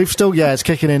now, is it? We've still, it's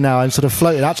kicking in now. I'm sort of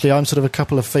floating. Actually, I'm sort of a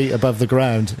couple of feet above the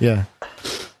ground. Yeah.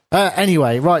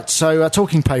 Anyway, right. So,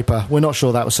 talking paper. We're not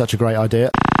sure that was such a great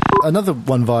idea. Another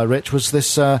one via Rich was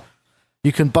this.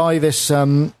 You can buy this.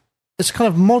 It's a kind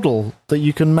of model that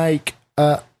you can make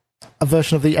a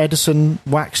version of the Edison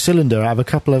wax cylinder out of a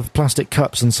couple of plastic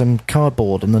cups and some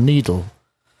cardboard and a needle.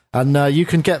 And you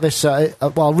can get this...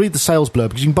 I'll read the sales blurb,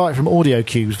 because you can buy it from Audio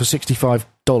Cubes for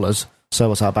 $65. So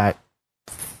what's that, about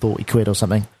 40 quid or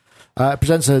something? It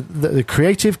presents the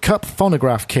Creative Cup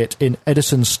Phonograph Kit in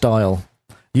Edison style.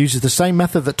 Uses the same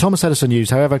method that Thomas Edison used.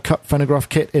 However, cup phonograph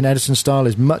kit in Edison style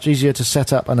is much easier to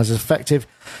set up and as effective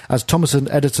as Thomas and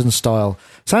Edison style.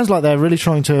 Sounds like they're really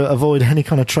trying to avoid any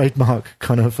kind of trademark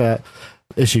kind of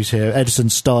issues here. Edison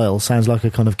style sounds like a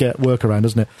kind of workaround,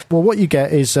 doesn't it? Well, what you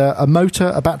get is a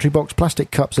motor, a battery box, plastic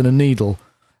cups and a needle,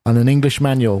 and an English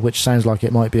manual, which sounds like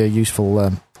it might be a useful...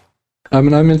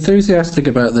 I'm enthusiastic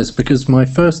about this because my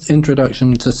first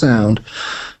introduction to sound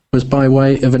was by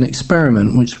way of an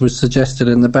experiment which was suggested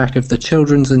in the back of the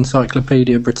Children's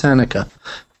Encyclopedia Britannica.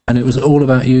 And it was all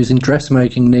about using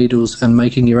dressmaking needles and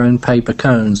making your own paper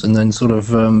cones, and then sort of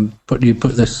put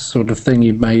this sort of thing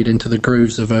you made into the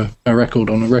grooves of a record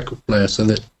on a record player, so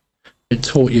that it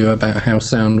taught you about how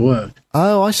sound worked.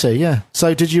 Oh, I see. Yeah.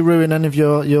 So, did you ruin any of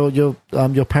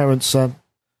your parents'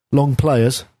 long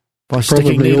players by sticking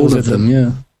Probably needles all of in them?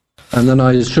 Yeah. And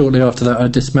then shortly after that, I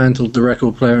dismantled the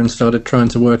record player and started trying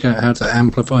to work out how to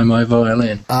amplify my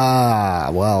violin. Ah,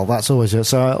 well, that's always it.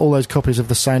 So all those copies of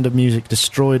The Sound of Music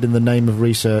destroyed in the name of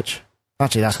research.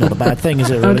 Actually, that's not a bad thing, is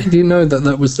it, really? How did you know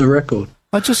that was the record?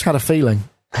 I just had a feeling.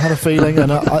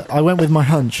 And I went with my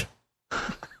hunch.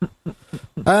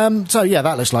 So, yeah,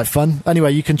 that looks like fun.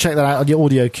 Anyway, you can check that out on your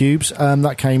Audio Cubes.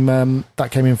 That came in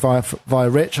via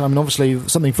Rich. I mean, obviously,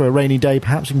 something for a rainy day,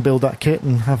 perhaps you can build that kit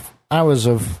and have hours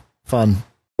of fun.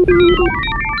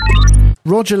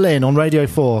 Roger Lynn on Radio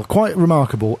 4, quite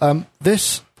remarkable.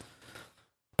 This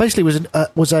basically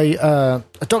was a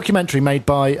documentary made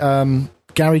by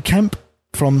Gary Kemp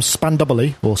from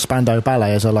Spandobly, or Spandau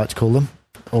Ballet as I like to call them,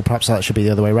 or perhaps that should be the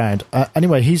other way around.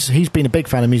 Anyway, he's been a big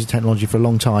fan of music technology for a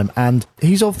long time, and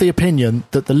he's of the opinion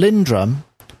that the Lindrum,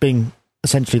 being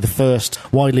essentially the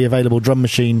first widely available drum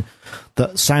machine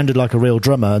that sounded like a real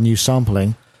drummer and used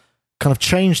sampling, kind of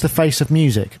changed the face of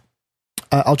music.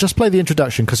 I'll just play the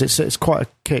introduction because it's quite a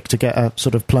kick to get a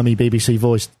sort of plummy BBC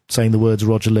voice saying the words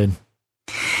Roger Lynn.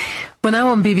 We're now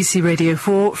on BBC Radio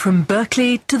 4 from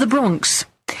Berkeley to the Bronx.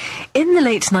 In the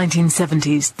late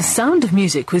 1970s, the sound of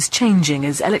music was changing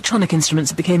as electronic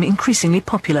instruments became increasingly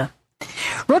popular.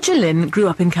 Roger Lynn grew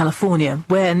up in California,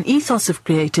 where an ethos of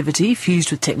creativity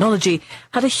fused with technology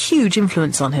had a huge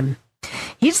influence on him.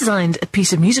 He designed a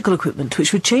piece of musical equipment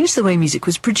which would change the way music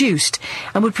was produced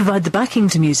and would provide the backing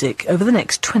to music over the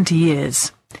next 20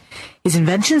 years. His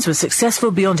inventions were successful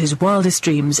beyond his wildest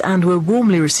dreams and were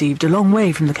warmly received a long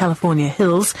way from the California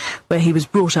hills, where he was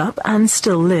brought up and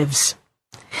still lives.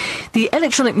 The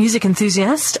electronic music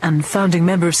enthusiast and founding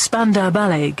member of Spandau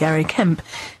Ballet, Gary Kemp,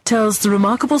 tells the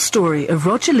remarkable story of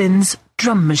Roger Lynn's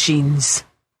drum machines.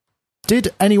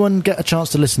 Did anyone get a chance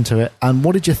to listen to it, and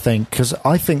what did you think? Because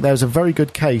I think there's a very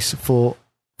good case for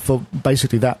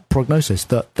basically that prognosis,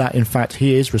 that in fact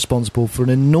he is responsible for an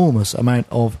enormous amount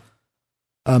of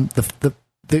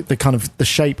the kind of the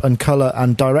shape and colour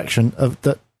and direction of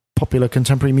that popular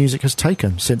contemporary music has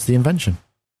taken since the invention.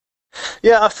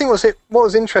 Yeah, I think what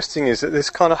was interesting is that this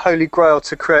kind of holy grail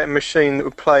to create a machine that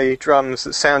would play drums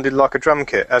that sounded like a drum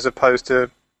kit as opposed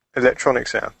to electronic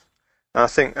sound. And I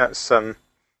think that's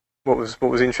what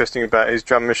was interesting about his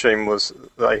drum machine was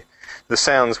the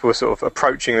sounds were sort of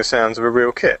approaching the sounds of a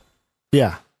real kit.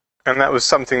 Yeah, and that was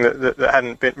something that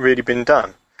hadn't really been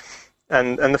done.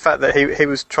 And the fact that he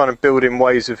was trying to build in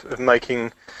ways of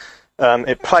making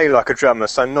it play like a drummer,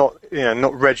 so not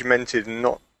regimented and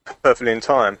not perfectly in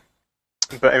time,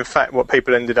 but in fact what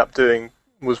people ended up doing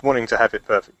was wanting to have it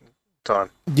perfect in time.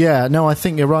 Yeah, no, I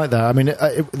think you're right there. I mean,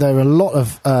 there were a lot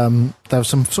of there were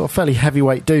some sort of fairly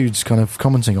heavyweight dudes kind of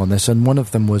commenting on this, and one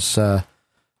of them was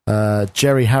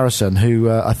Jerry Harrison, who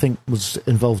I think was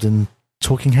involved in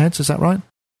Talking Heads. Is that right?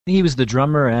 He was the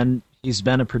drummer, and he's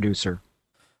been a producer.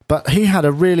 But he had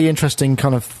a really interesting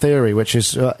kind of theory, which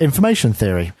is information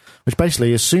theory, which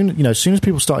basically, as soon as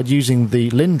people started using the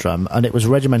Lindrum and it was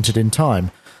regimented in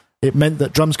time, it meant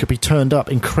that drums could be turned up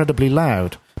incredibly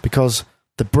loud because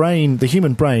the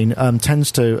human brain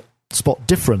tends to spot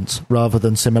difference rather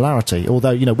than similarity.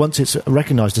 Although, once it's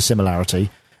recognised a similarity,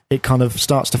 it kind of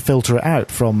starts to filter it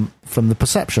out from the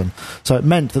perception. So it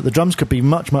meant that the drums could be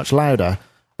much, much louder,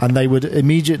 and they would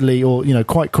immediately, or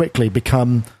quite quickly,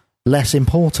 become less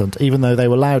important, even though they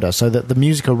were louder, so that the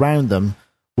music around them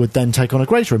would then take on a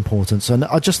greater importance. And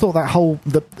I just thought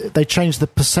they changed the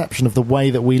perception of the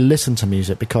way that we listen to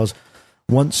music, because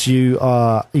once you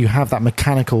have that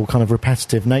mechanical kind of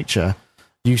repetitive nature,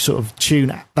 you sort of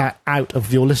tune that out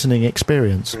of your listening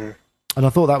experience. And I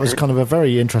thought that was kind of a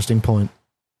very interesting point.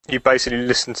 You basically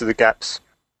listen to the gaps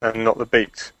and not the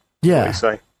beats. Yeah, what he's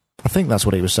saying. I think that's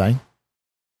what he was saying.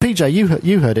 PJ,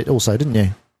 you heard it also, didn't you?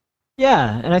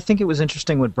 Yeah, and I think it was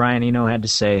interesting what Brian Eno had to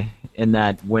say, in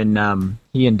that when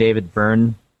he and David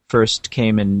Byrne first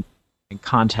came in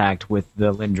contact with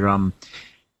the LinnDrum,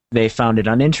 they found it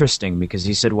uninteresting, because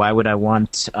he said, why would I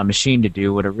want a machine to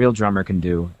do what a real drummer can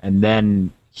do? And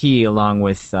then he, along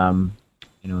with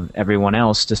everyone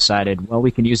else, decided, well, we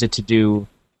can use it to do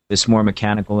this more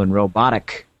mechanical and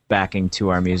robotic backing to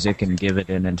our music and give it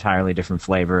an entirely different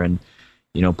flavor, and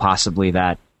possibly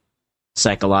that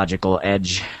psychological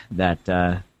edge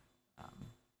that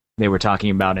they were talking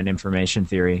about in information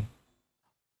theory.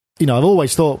 I've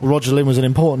always thought Roger Linn was an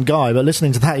important guy, but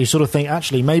listening to that, you sort of think,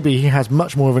 actually, maybe he has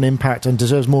much more of an impact and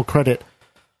deserves more credit,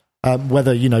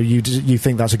 whether, you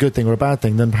think that's a good thing or a bad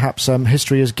thing, than perhaps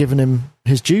history has given him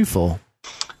his due for.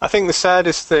 I think the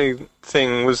saddest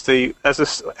thing was as the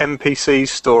MPC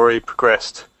story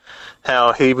progressed,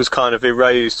 how he was kind of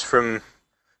erased from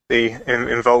the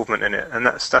involvement in it, and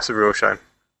that's a real shame.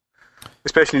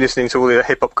 Especially listening to all the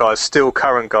hip-hop guys, still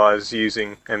current guys,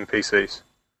 using MPCs.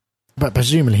 But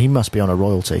presumably he must be on a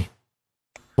royalty.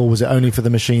 Or was it only for the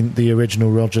machine, the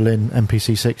original Roger Linn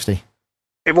MPC 60?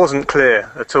 It wasn't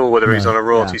clear at all whether he's on a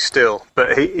royalty still,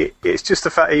 but it's just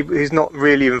the fact he's not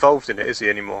really involved in it, is he,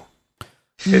 anymore?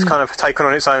 It's kind of taken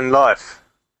on its own life.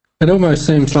 It almost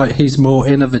seems like he's more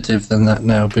innovative than that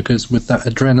now, because with that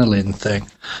adrenaline thing,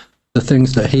 the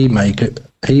things that he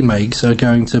makes are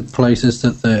going to places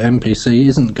that the MPC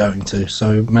isn't going to.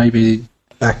 So maybe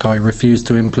that guy refused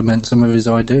to implement some of his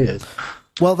ideas.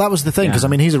 Well, that was the thing, because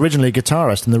he's originally a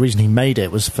guitarist, and the reason he made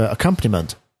it was for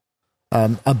accompaniment.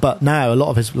 But now a lot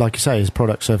of his, like you say, his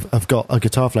products have got a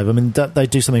guitar flavour. I mean, they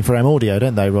do something for M Audio,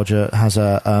 don't they? Roger has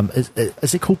a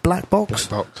is it called Black Box?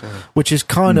 Black Box, yeah. Which is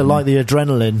kind of like the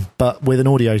Adrenaline, but with an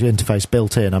audio interface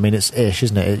built in. I mean, it's ish,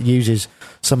 isn't it? It uses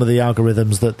some of the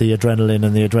algorithms that the Adrenaline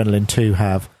and the Adrenaline 2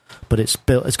 have, but it's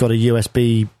got a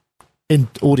USB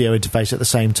audio interface at the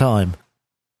same time.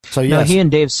 So yes. No, he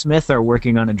and Dave Smith are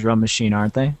working on a drum machine,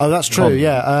 aren't they? Oh, that's true.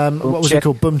 Yeah. What was it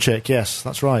called? Boomchick. Yes,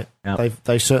 that's right. Yep.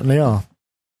 They certainly are.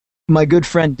 My good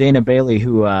friend Dana Bailey,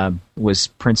 who was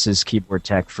Prince's keyboard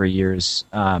tech for years,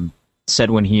 said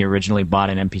when he originally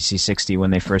bought an MPC 60 when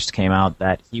they first came out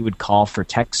that he would call for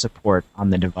tech support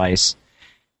on the device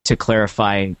to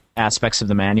clarify aspects of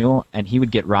the manual, and he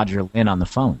would get Roger Linn on the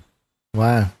phone.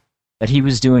 Wow. That he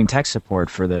was doing tech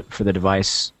support for the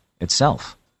device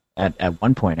itself. At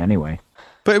one point, anyway.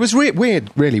 But it was weird,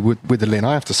 really, with the Linn.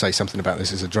 I have to say something about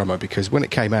this as a drummer, because when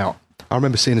it came out, I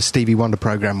remember seeing a Stevie Wonder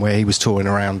program where he was touring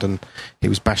around and he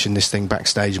was bashing this thing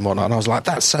backstage and whatnot, and I was like,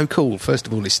 that's so cool. First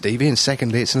of all, it's Stevie, and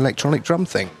secondly, it's an electronic drum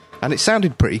thing. And it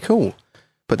sounded pretty cool.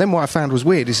 But then what I found was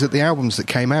weird is that the albums that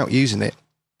came out using it,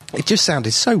 it just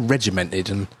sounded so regimented.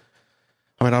 And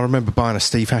I mean, I remember buying a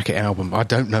Steve Hackett album. I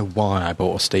don't know why I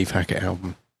bought a Steve Hackett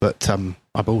album, but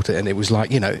I bought it, and it was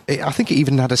like, I think it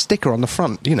even had a sticker on the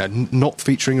front, not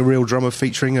featuring a real drummer,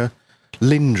 featuring a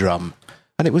LinnDrum.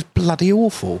 And it was bloody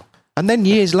awful. And then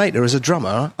years later, as a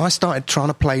drummer, I started trying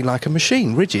to play like a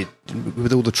machine, rigid,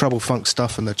 with all the Trouble Funk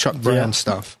stuff and the Chuck Brown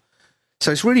stuff.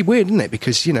 So it's really weird, isn't it?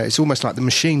 Because, it's almost like the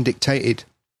machine dictated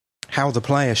how the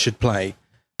player should play.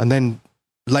 And then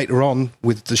later on,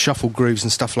 with the shuffle grooves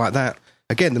and stuff like that,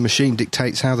 again, the machine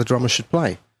dictates how the drummer should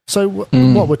play. So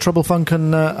what were Trouble Funk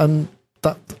and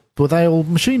that, were they all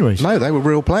machineries? No, they were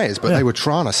real players, but they were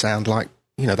trying to sound like,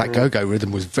 that go-go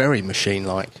rhythm was very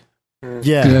machine-like.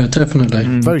 Yeah,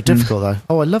 definitely. Very difficult, though.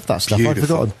 Oh, I love that stuff. Beautiful. I'd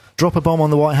forgotten. Drop a bomb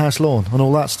on the White House lawn and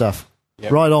all that stuff.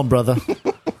 Yep. Right on, brother.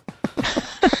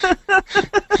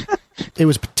 It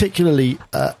was particularly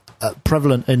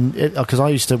prevalent because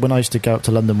when I used to go up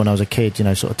to London when I was a kid,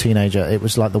 sort of teenager, it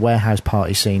was like the warehouse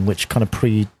party scene, which kind of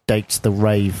predates the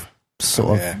rave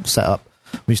sort of setup.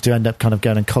 We used to end up kind of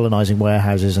going and colonising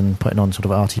warehouses and putting on sort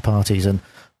of arty parties, and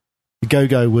the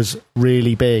go-go was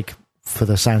really big for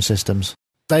the sound systems.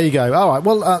 There you go. All right,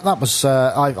 well, that was...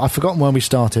 I've forgotten when we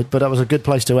started, but that was a good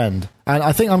place to end. And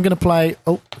I think I'm going to play...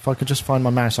 Oh, if I could just find my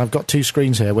mouse. I've got two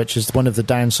screens here, which is one of the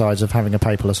downsides of having a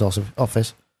paperless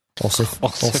office.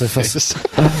 Ossificus.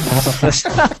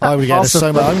 I would get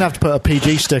so much. I'm going to have to put a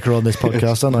PG sticker on this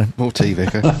podcast, aren't I? More TV.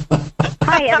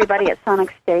 Hi, everybody at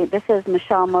Sonic State. This is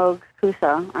Michelle Moog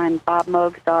Kusa. I'm Bob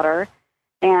Moog's daughter,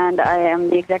 and I am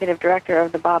the executive director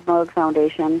of the Bob Moog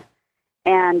Foundation.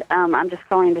 And I'm just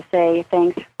calling to say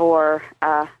thanks for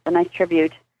the nice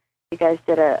tribute. You guys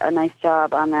did a nice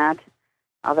job on that.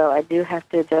 Although I do have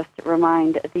to just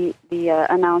remind the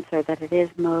announcer that it is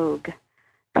Moog.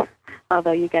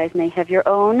 Although you guys may have your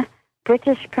own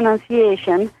British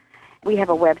pronunciation, we have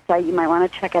a website. You might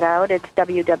want to check it out. It's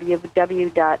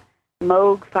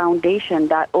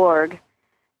www.moogfoundation.org.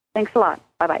 Thanks a lot.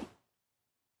 Bye-bye.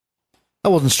 That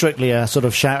wasn't strictly a sort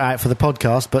of shout-out for the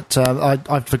podcast, but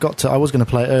I forgot to... I was going to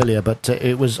play it earlier, but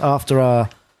it was after our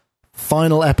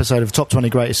final episode of Top 20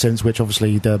 Greatest Synths, which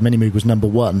obviously the Mini-Moog was number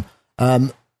 1.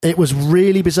 It was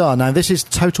really bizarre. Now, this is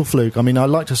total fluke. I mean, I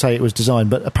like to say it was designed,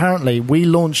 but apparently we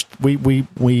launched... We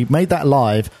made that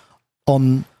live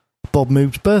on Bob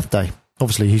Moog's birthday.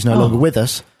 Obviously, he's no longer with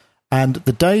us. And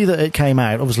the day that it came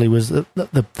out, obviously, was the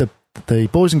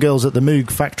boys and girls at the Moog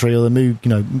factory or the Moog,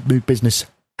 Moog business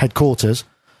headquarters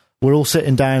were all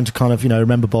sitting down to kind of,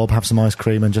 remember Bob, have some ice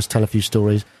cream and just tell a few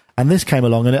stories. And this came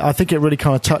along, and I think it really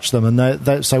kind of touched them.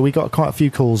 And so we got quite a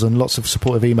few calls and lots of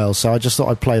supportive emails. So I just thought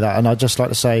I'd play that. And I'd just like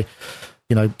to say,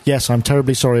 yes, I'm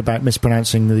terribly sorry about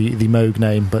mispronouncing the Moog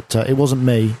name, but it wasn't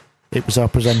me. It was our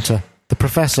presenter. The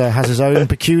professor has his own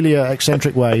peculiar,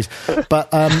 eccentric ways. But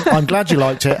I'm glad you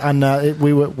liked it, and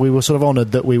we were sort of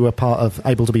honoured that we were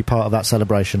able to be part of that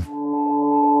celebration.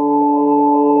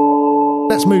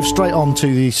 Let's move straight on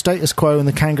to the Status Quo and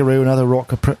the Kangaroo and other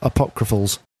rock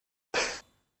apocryphals.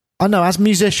 I know, as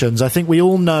musicians, I think we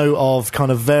all know of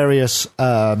kind of various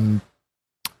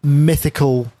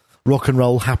mythical rock and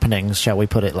roll happenings, shall we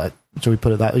put it that?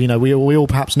 We all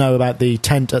perhaps know about the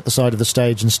tent at the side of the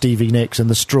stage and Stevie Nicks and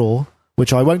the straw,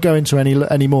 which I won't go into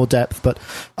any more depth, but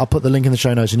I'll put the link in the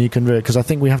show notes and you can read it, because I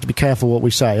think we have to be careful what we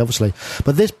say, obviously.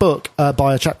 But this book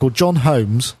by a chap called John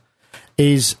Holmes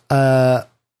is...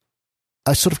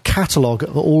 a sort of catalogue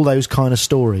of all those kind of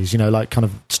stories, like kind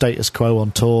of Status Quo on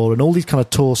tour and all these kind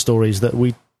of tour stories that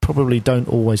we probably don't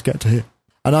always get to hear.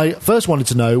 And I first wanted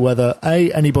to know whether,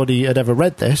 A, anybody had ever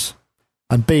read this,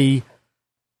 and B,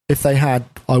 if they had,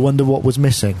 I wonder what was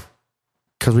missing.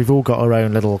 Because we've all got our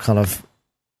own little kind of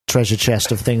treasure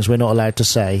chest of things we're not allowed to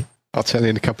say. I'll tell you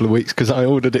in a couple of weeks, because I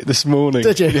ordered it this morning.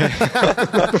 Did you? Yeah.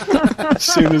 As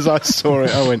soon as I saw it,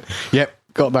 I went, yep,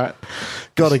 got that.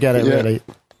 Got to get it, really.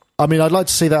 I mean, I'd like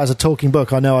to see that as a talking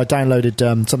book. I know I downloaded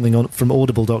something from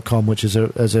audible.com, which is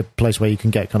a place where you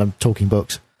can get kind of talking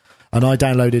books. And I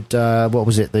downloaded, what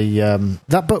was it?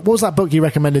 That book. What was that book you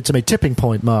recommended to me? Tipping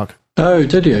Point, Mark. Oh,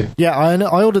 did you? Yeah,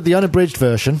 I ordered the unabridged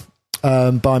version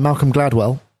by Malcolm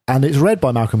Gladwell, and it's read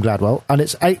by Malcolm Gladwell, and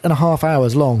it's 8.5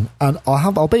 hours long. And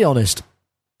I'll be honest,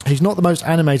 he's not the most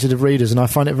animated of readers, and I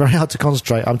find it very hard to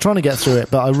concentrate. I'm trying to get through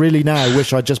it, but I really now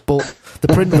wish I'd just bought the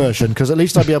print version, because at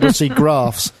least I'd be able to see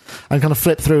graphs and kind of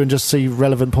flip through and just see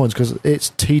relevant points, because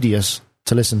it's tedious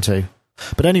to listen to.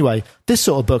 But anyway, this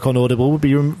sort of book on Audible would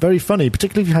be very funny,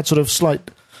 particularly if you had sort of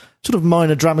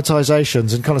minor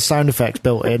dramatisations and kind of sound effects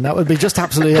built in. That would be just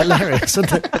absolutely hilarious,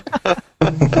 wouldn't it?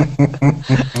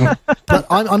 But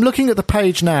I'm looking at the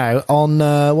page now on,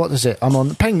 what is it? I'm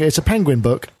on Penguin. It's a Penguin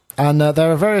book. And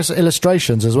there are various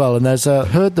illustrations as well. And there's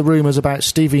heard the rumours about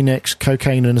Stevie Nicks,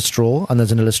 cocaine and a straw. And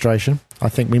there's an illustration. I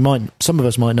think some of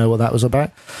us might know what that was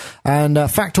about. And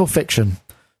fact or fiction?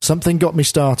 Something got me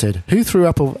started. Who threw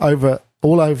up all over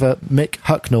Mick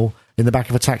Hucknall in the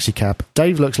back of a taxi cab?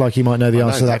 Dave looks like he might know the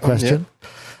answer to that question. Yeah.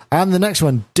 And the next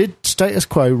one: did Status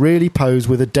Quo really pose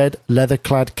with a dead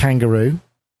leather-clad kangaroo?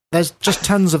 There's just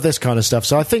tons of this kind of stuff.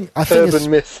 So I think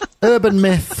urban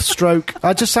myth stroke.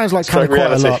 It just sounds like kind of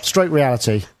quite a lot. Stroke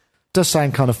reality does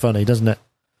sound kind of funny, doesn't it?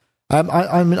 And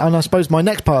I suppose my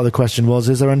next part of the question was: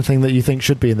 is there anything that you think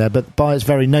should be in there? But by its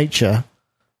very nature,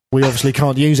 we obviously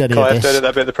can't use any of this. Edit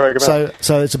that bit of the programme.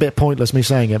 So it's a bit pointless me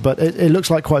saying it. But it looks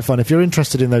like quite fun. If you're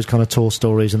interested in those kind of tour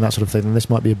stories and that sort of thing, then this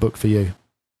might be a book for you.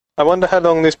 I wonder how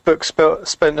long this book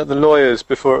spent at the lawyers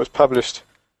before it was published.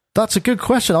 That's a good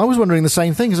question. I was wondering the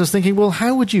same thing, because I was thinking, well,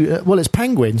 how would you... well, it's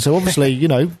Penguin, so obviously,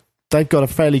 they've got a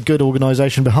fairly good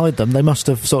organisation behind them. They must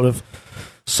have sort of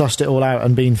sussed it all out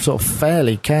and been sort of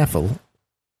fairly careful.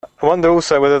 I wonder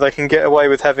also whether they can get away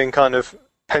with having kind of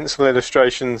pencil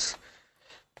illustrations,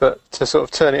 but to sort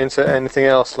of turn it into anything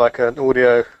else, like an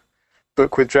audio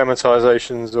book with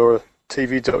dramatisations or a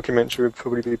TV documentary would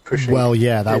probably be pushing. Well,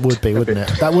 yeah, that would be, wouldn't it?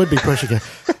 That would be pushing it.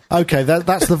 Okay,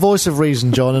 that's the voice of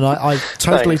reason, John, and I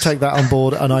totally take that on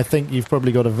board, and I think you've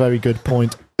probably got a very good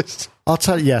point I'll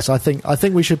tell you, yes, I think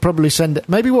we should probably send it.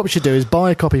 Maybe what we should do is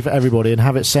buy a copy for everybody and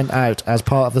have it sent out as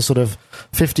part of the sort of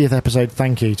 50th episode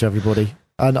thank you to everybody.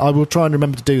 And I will try and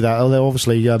remember to do that, although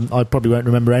obviously I probably won't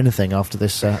remember anything after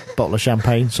this bottle of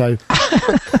champagne, so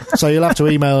you'll have to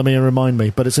email me and remind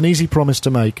me. But it's an easy promise to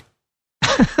make.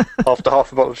 After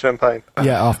half a bottle of champagne?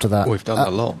 Yeah, after that. We've done a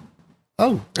lot.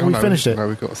 We finished it? No,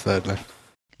 we've got a third left.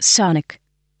 Sonic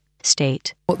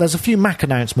State. Well, there's a few Mac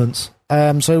announcements,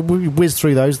 so we whiz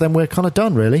through those, then we're kind of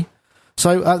done, really.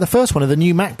 So the first one are the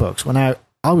new MacBooks. Well, now,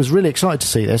 I was really excited to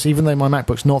see this, even though my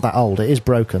MacBook's not that old. It is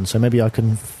broken, so maybe I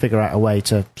can figure out a way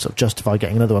to sort of justify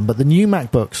getting another one. But the new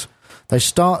MacBooks, they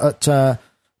start at 2.2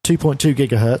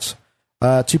 gigahertz,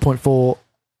 2.4,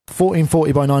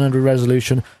 1440 by 900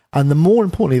 resolution, and more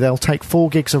importantly, they'll take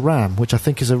 4 gigs of RAM, which I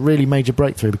think is a really major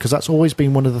breakthrough, because that's always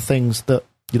been one of the things that,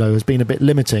 you know, has been a bit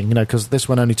limiting, you know, because this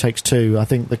one only takes 2. I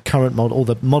think the current model, or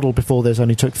the model before this,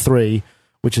 only took 3,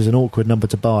 which is an awkward number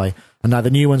to buy. And now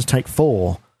the new ones take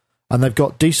 4. And they've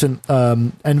got decent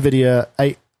NVIDIA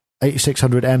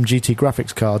 8600M GT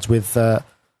graphics cards with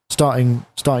starting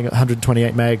at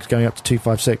 128 megs, going up to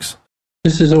 256.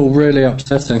 This is all really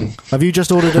upsetting. Have you just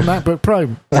ordered a MacBook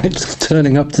Pro? It's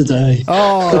turning up today.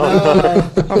 Oh, no.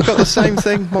 I've got the same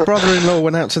thing. My brother-in-law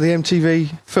went out to the MTV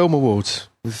Film Awards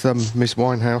with Miss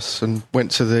Winehouse and went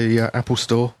to the Apple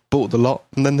store, bought the lot,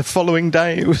 and then the following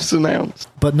day it was announced.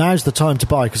 But now's the time to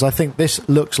buy, because I think this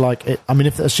looks like it. I mean,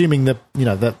 if assuming that, you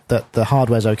know, that the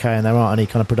hardware's okay and there aren't any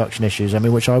kind of production issues, I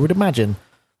mean, which I would imagine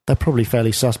they're probably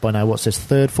fairly sus by now. What's this,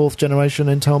 3rd, 4th generation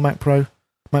Intel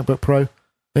MacBook Pro?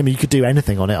 I mean, you could do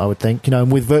anything on it, I would think, you know,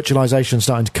 and with virtualization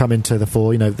starting to come into the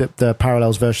fore, you know, the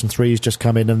Parallels version 3 has just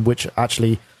come in, and which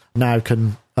actually now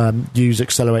can use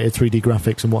accelerated 3D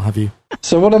graphics and what have you.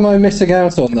 So what am I missing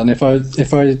out on then if I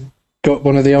got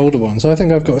one of the older ones? I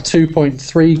think I've got a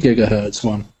 2.3 gigahertz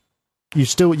one.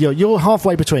 You're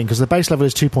halfway between, because the base level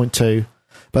is 2.2,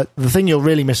 but the thing you're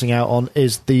really missing out on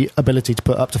is the ability to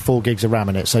put up to 4 gigs of RAM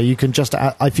in it. So you can just,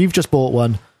 if you've just bought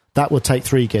one, that would take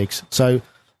 3 gigs. So,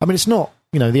 I mean, it's not,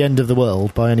 you know, the end of the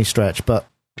world by any stretch, but...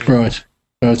 Right.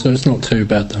 So it's not too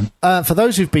bad then. For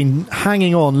those who've been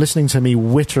hanging on, listening to me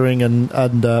wittering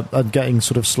and getting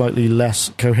sort of slightly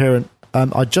less coherent,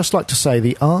 I'd just like to say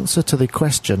the answer to the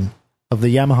question of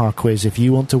the Yamaha quiz, if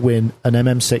you want to win an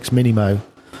MM6 Minimo,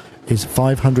 is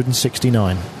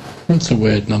 569. That's a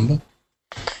weird number.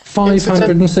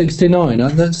 569.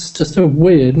 That's just a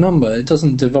weird number. It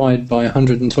doesn't divide by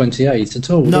 128 at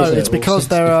all. No, does it? it's because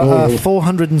there are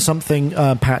 400 and something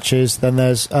patches. Then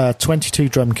there's 22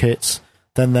 drum kits.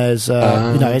 Then there's you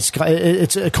know,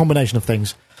 it's a combination of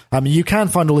things. You can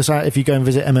find all this out if you go and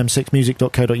visit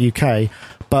mm6music.co.uk,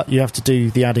 but you have to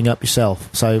do the adding up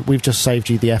yourself. So we've just saved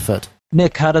you the effort.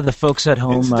 Nick, how do the folks at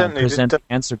home present the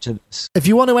answer to this? If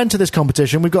you want to enter this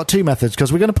competition, we've got 2 methods,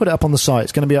 because we're going to put it up on the site.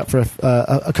 It's going to be up for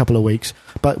a couple of weeks.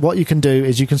 But what you can do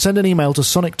is you can send an email to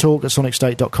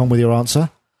sonictalk@sonicstate.com with your answer.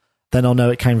 Then I'll know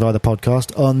it came via the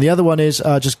podcast. The other one is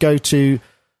just go to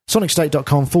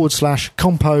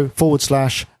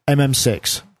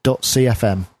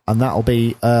sonicstate.com/compo/mm6.cfm, and that'll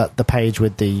be the page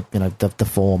with the, you know, the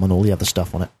form and all the other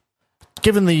stuff on it.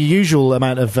 Given the usual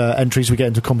amount of entries we get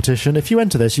into competition, if you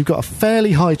enter this, you've got a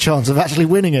fairly high chance of actually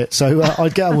winning it, so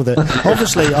I'd get on with it.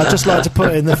 Obviously, I'd just like to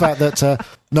put in the fact that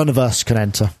none of us can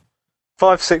enter.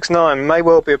 569 may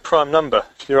well be a prime number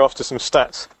if you're after some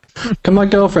stats. Can my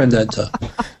girlfriend enter?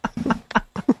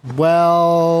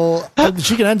 Well,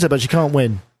 she can enter, but she can't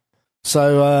win.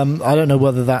 So I don't know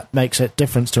whether that makes a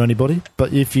difference to anybody,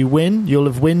 but if you win, you'll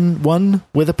have won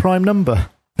with a prime number.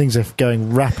 Things are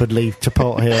going rapidly to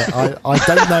pot here. I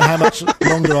don't know how much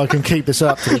longer I can keep this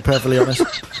up, to be perfectly honest.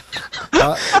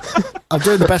 I'm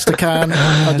doing the best I can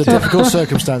under difficult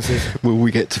circumstances. Will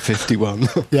we get to 51?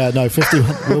 Yeah, no,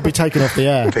 51. We'll be taken off the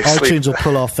air. iTunes will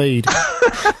pull our feed.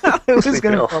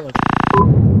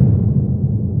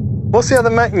 What's the other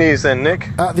Mac news then, Nick?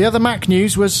 The other Mac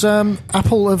news was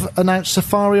Apple have announced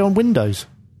Safari on Windows,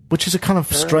 which is a kind of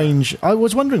strange... I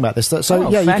was wondering about this. So,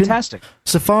 yeah, fantastic.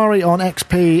 Safari on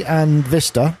XP and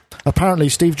Vista. Apparently,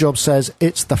 Steve Jobs says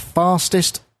it's the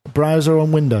fastest browser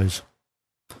on Windows.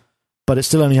 But it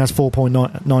still only has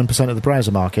 4.9% of the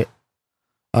browser market,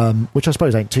 which I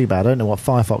suppose ain't too bad. I don't know what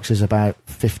Firefox is, about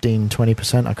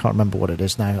 15-20%. I can't remember what it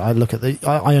is now.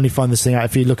 I only find this thing out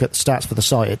if you look at the stats for the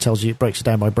site. It tells you, it breaks it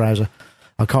down by browser.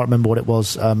 I can't remember what it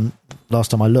was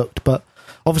last time I looked, but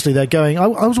obviously they're going... I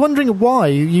was wondering why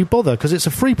you bother, because it's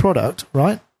a free product,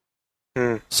 right?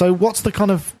 So what do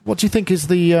you think is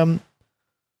the...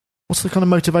 what's the kind of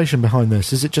motivation behind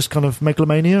this? Is it just kind of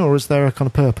megalomania, or is there a kind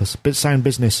of purpose? Sound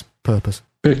business purpose?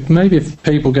 But maybe if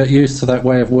people get used to that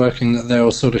way of working, that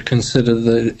they'll sort of consider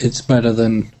that it's better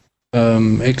than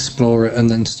explore it and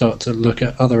then start to look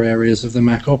at other areas of the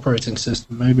Mac operating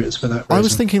system. Maybe it's for that reason. I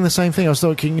was thinking the same thing. I was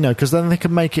thinking, because then they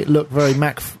could make it look very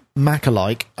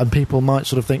Mac-alike, and people might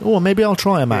sort of think, oh, maybe I'll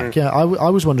try a Mac. Yeah, I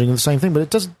was wondering the same thing, but it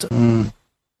doesn't...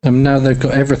 And now they've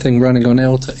got everything running on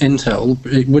Intel,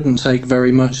 it wouldn't take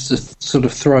very much to sort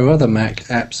of throw other Mac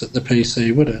apps at the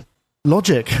PC, would it?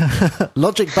 Logic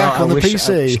back on the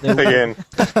PC. Again.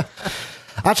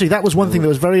 Actually, that was one thing that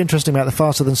was very interesting about the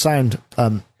Faster Than Sound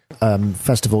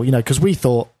festival, because we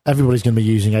thought everybody's going to be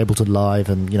using Ableton Live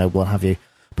and, what have you.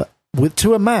 But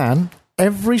to a man,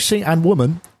 and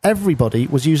woman, everybody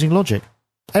was using Logic.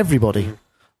 Everybody.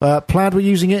 Plaid were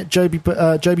using it, Joby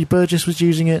Burgess was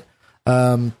using it,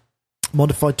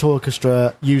 Modified Toy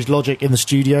Orchestra used Logic in the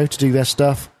studio to do their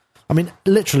stuff. I mean,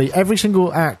 literally, every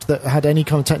single act that had any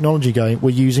kind of technology going were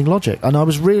using Logic, and I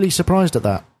was really surprised at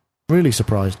that. Really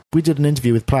surprised. We did an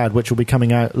interview with Plaid, which will be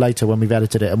coming out later when we've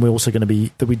edited it, and we're also going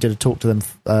to we did a talk to them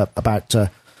about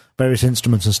various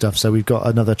instruments and stuff, so we've got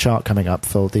another chart coming up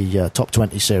for the Top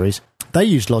 20 series. They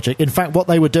used Logic. In fact, what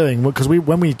they were doing, because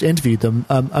when we interviewed them,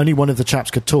 only one of the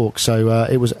chaps could talk, so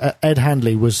it was Ed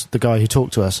Handley was the guy who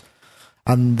talked to us,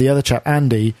 and the other chap,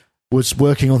 Andy, was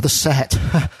working on the set.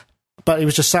 But he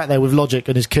was just sat there with Logic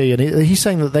and his key, and he's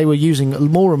saying that they were using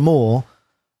more and more,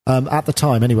 at the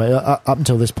time anyway, up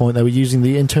until this point, they were using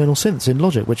the internal synths in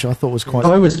Logic, which I thought was quite...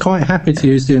 I was quite happy to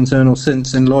use the internal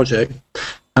synths in Logic,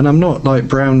 and I'm not like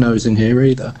brown-nosing here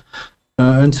either,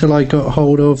 until I got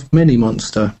hold of Mini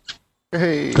Monster.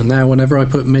 Hey. And now whenever I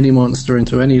put Mini Monster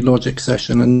into any Logic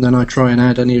session and then I try and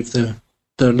add any of the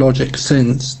Logic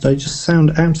synths, they just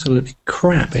sound absolutely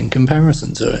crap in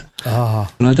comparison to it.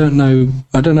 And I don't know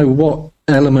what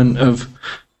element of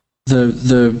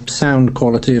the sound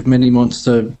quality of Mini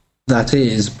Monster that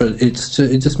is, but it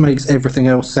just makes everything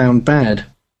else sound bad.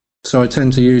 So I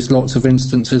tend to use lots of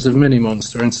instances of Mini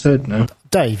Monster instead now.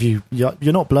 Dave, you're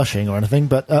not blushing or anything,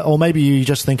 but or maybe you're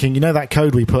just thinking, that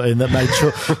code we put in that made sure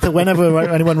that whenever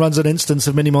anyone runs an instance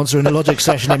of Mini Monster in a Logic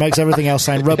session, it makes everything else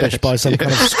sound rubbish by some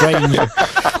kind of strange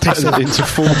piece of... into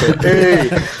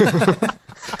 4-bit.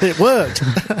 It worked.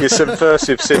 Your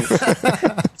subversive synth.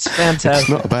 It's fantastic. It's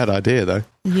not a bad idea, though.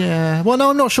 Yeah. Well,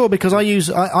 no, I'm not sure, because I use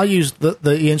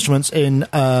the instruments in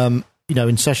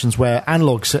in sessions where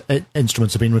analog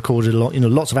instruments have been recorded,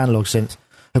 lots of analog synths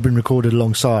have been recorded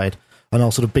alongside, and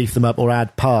I'll sort of beef them up or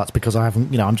add parts because I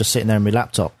haven't, I'm just sitting there on my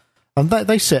laptop, and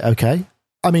they sit okay.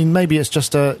 I mean, maybe it's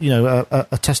just a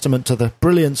testament to the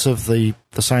brilliance of the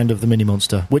sound of the Mini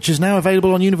Monster, which is now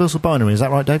available on Universal Binary. Is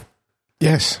that right, Dave?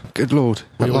 Yes. Good Lord.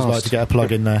 I always like to get a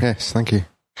plug in there. Yes, thank you.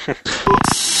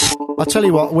 I'll tell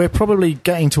you what, we're probably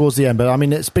getting towards the end, but I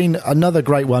mean, it's been another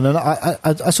great one, and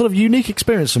a sort of unique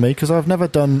experience for me, because I've never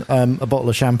done a bottle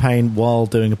of champagne while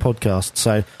doing a podcast,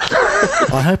 so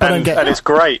I hope I don't get... And it's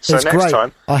great, so next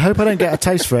time... I hope I don't get a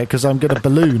taste for it, because I'm going to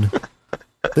balloon.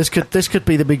 This could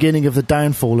be the beginning of the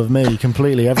downfall of me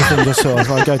completely. Everything just sort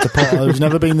of, I go to pot, it's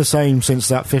never been the same since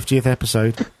that 50th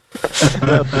episode.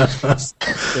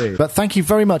 But thank you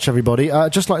very much, everybody.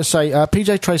 Just like to say,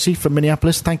 PJ Tracy from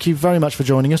Minneapolis, thank you very much for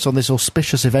joining us on this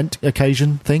auspicious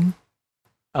occasion thing.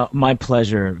 My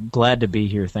pleasure. Glad to be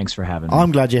here. Thanks for having me.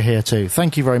 I'm glad you're here too.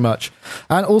 Thank you very much.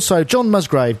 And also, John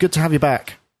Musgrave, good to have you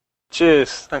back.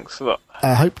 Cheers. Thanks a lot.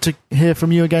 I hope to hear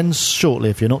from you again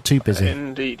shortly if you're not too busy.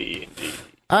 Indeedy.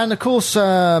 And of course,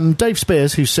 Dave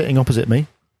Spears, who's sitting opposite me.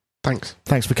 Thanks.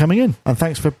 Thanks for coming in, and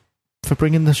thanks for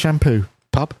bringing the shampoo.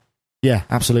 Pub? Yeah,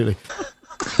 absolutely.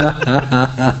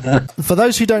 For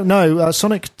those who don't know,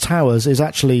 Sonic Towers is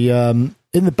actually in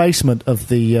the basement of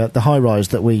the high-rise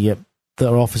that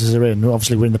our offices are in.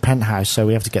 Obviously, we're in the penthouse, so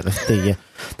we have to get the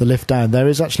lift down. There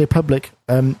is actually a public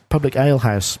ale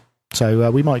house, so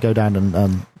we might go down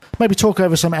and maybe talk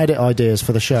over some edit ideas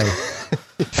for the show.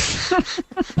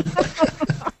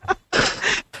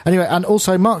 Anyway, and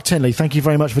also Mark Tinley, thank you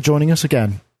very much for joining us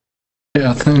again.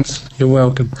 Yeah, thanks. You're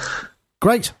welcome.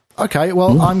 Great. Okay,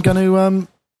 well, I'm going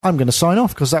to sign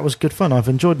off because that was good fun. I've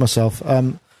enjoyed myself.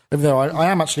 Even though I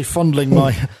am actually fondling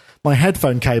my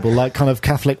headphone cable like kind of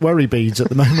Catholic worry beads at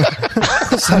the moment.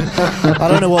 So, I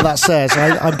don't know what that says.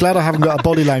 I'm glad I haven't got a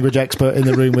body language expert in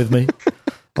the room with me.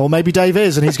 Or maybe Dave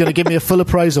is, and he's going to give me a full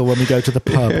appraisal when we go to the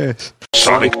pub. Yes.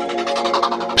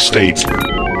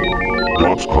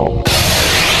 SonicState.com